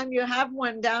next time you have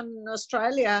one down in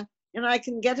Australia, and I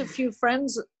can get a few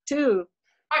friends too.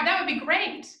 Oh, that would be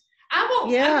great. I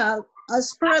will. Yeah, I'll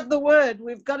spread the word.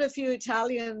 We've got a few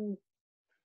Italian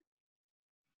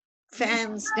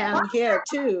fans down here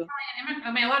too.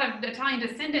 I mean, a lot of Italian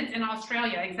descendants in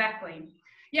Australia. Exactly.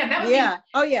 Yeah, that would Yeah.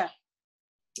 Oh, yeah.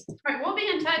 be. Right, we'll be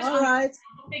in touch. All right.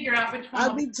 We'll figure out which one.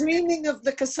 I'll be dreaming of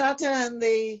the cassata and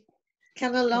the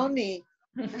cannelloni.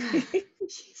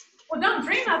 Well, don't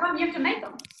dream of them. You have to make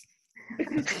them.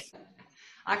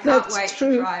 I can't That's wait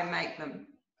true. to try and make them.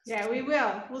 Yeah, we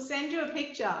will. We'll send you a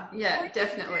picture. Yeah,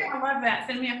 definitely. I love that.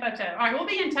 Send me a photo. All right, we'll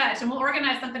be in touch and we'll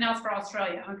organize something else for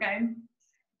Australia. Okay.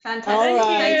 Fantastic. All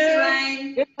right. Thanks,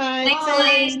 Elaine. Good night. Thanks,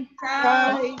 Elaine.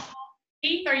 Ciao. Bye.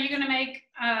 Keith, are you going to make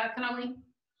cannoli?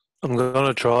 I'm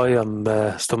gonna try.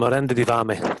 Sto morendo di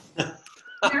fame,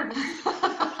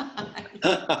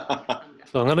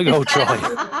 so I'm gonna go try.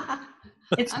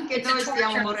 It's, Anche it's a noi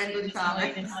stiamo torture morendo di to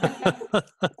fame.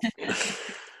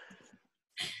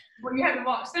 Well, you have to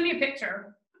watch. Send me a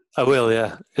picture. I will,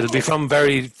 yeah. It'll be from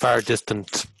very far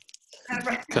distant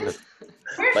kind of.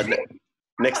 But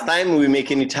next time we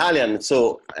make in Italian,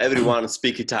 so everyone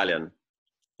speak Italian.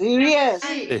 Yes,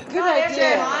 Eh. good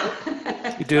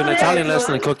idea. You do an Italian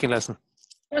lesson and cooking lesson.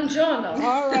 Buongiorno.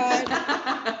 All right.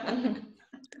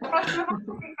 La prossima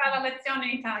volta si fa la lezione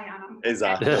in italiano.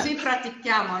 Esatto. Così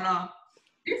pratichiamo, no?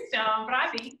 Giusto,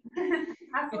 bravi.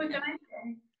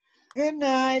 Assolutamente. Good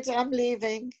night. I'm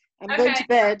leaving. I'm Okay. going to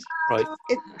bed. Right.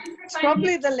 It's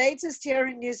probably the latest here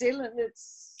in New Zealand.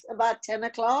 It's about 10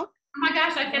 o'clock. Oh my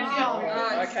gosh, I can feel it.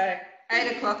 Oh, it's Okay.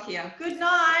 8 o'clock here. Good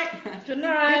night. Good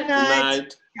night. Good night. Good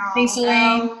night. Thanks,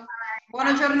 Elaine. Ciao.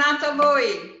 Buona giornata a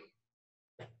voi.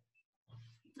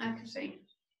 I can see.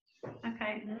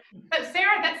 Okay. But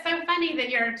Sarah, that's so funny that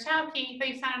you're ciao, Keith. Are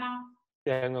you signing off?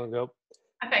 Yeah, I'm gonna go.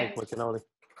 Okay. Make my cannoli.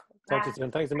 Talk to you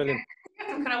soon. Thanks a million. Got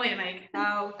some cannoli to make.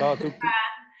 Ciao. Ciao a tutti.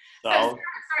 So, Ciao.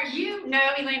 sorry, you know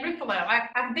Elaine Ruffalo.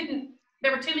 I didn't,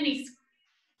 there were too many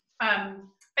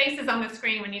faces on the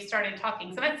screen when you started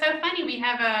talking. So that's so funny. We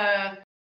have a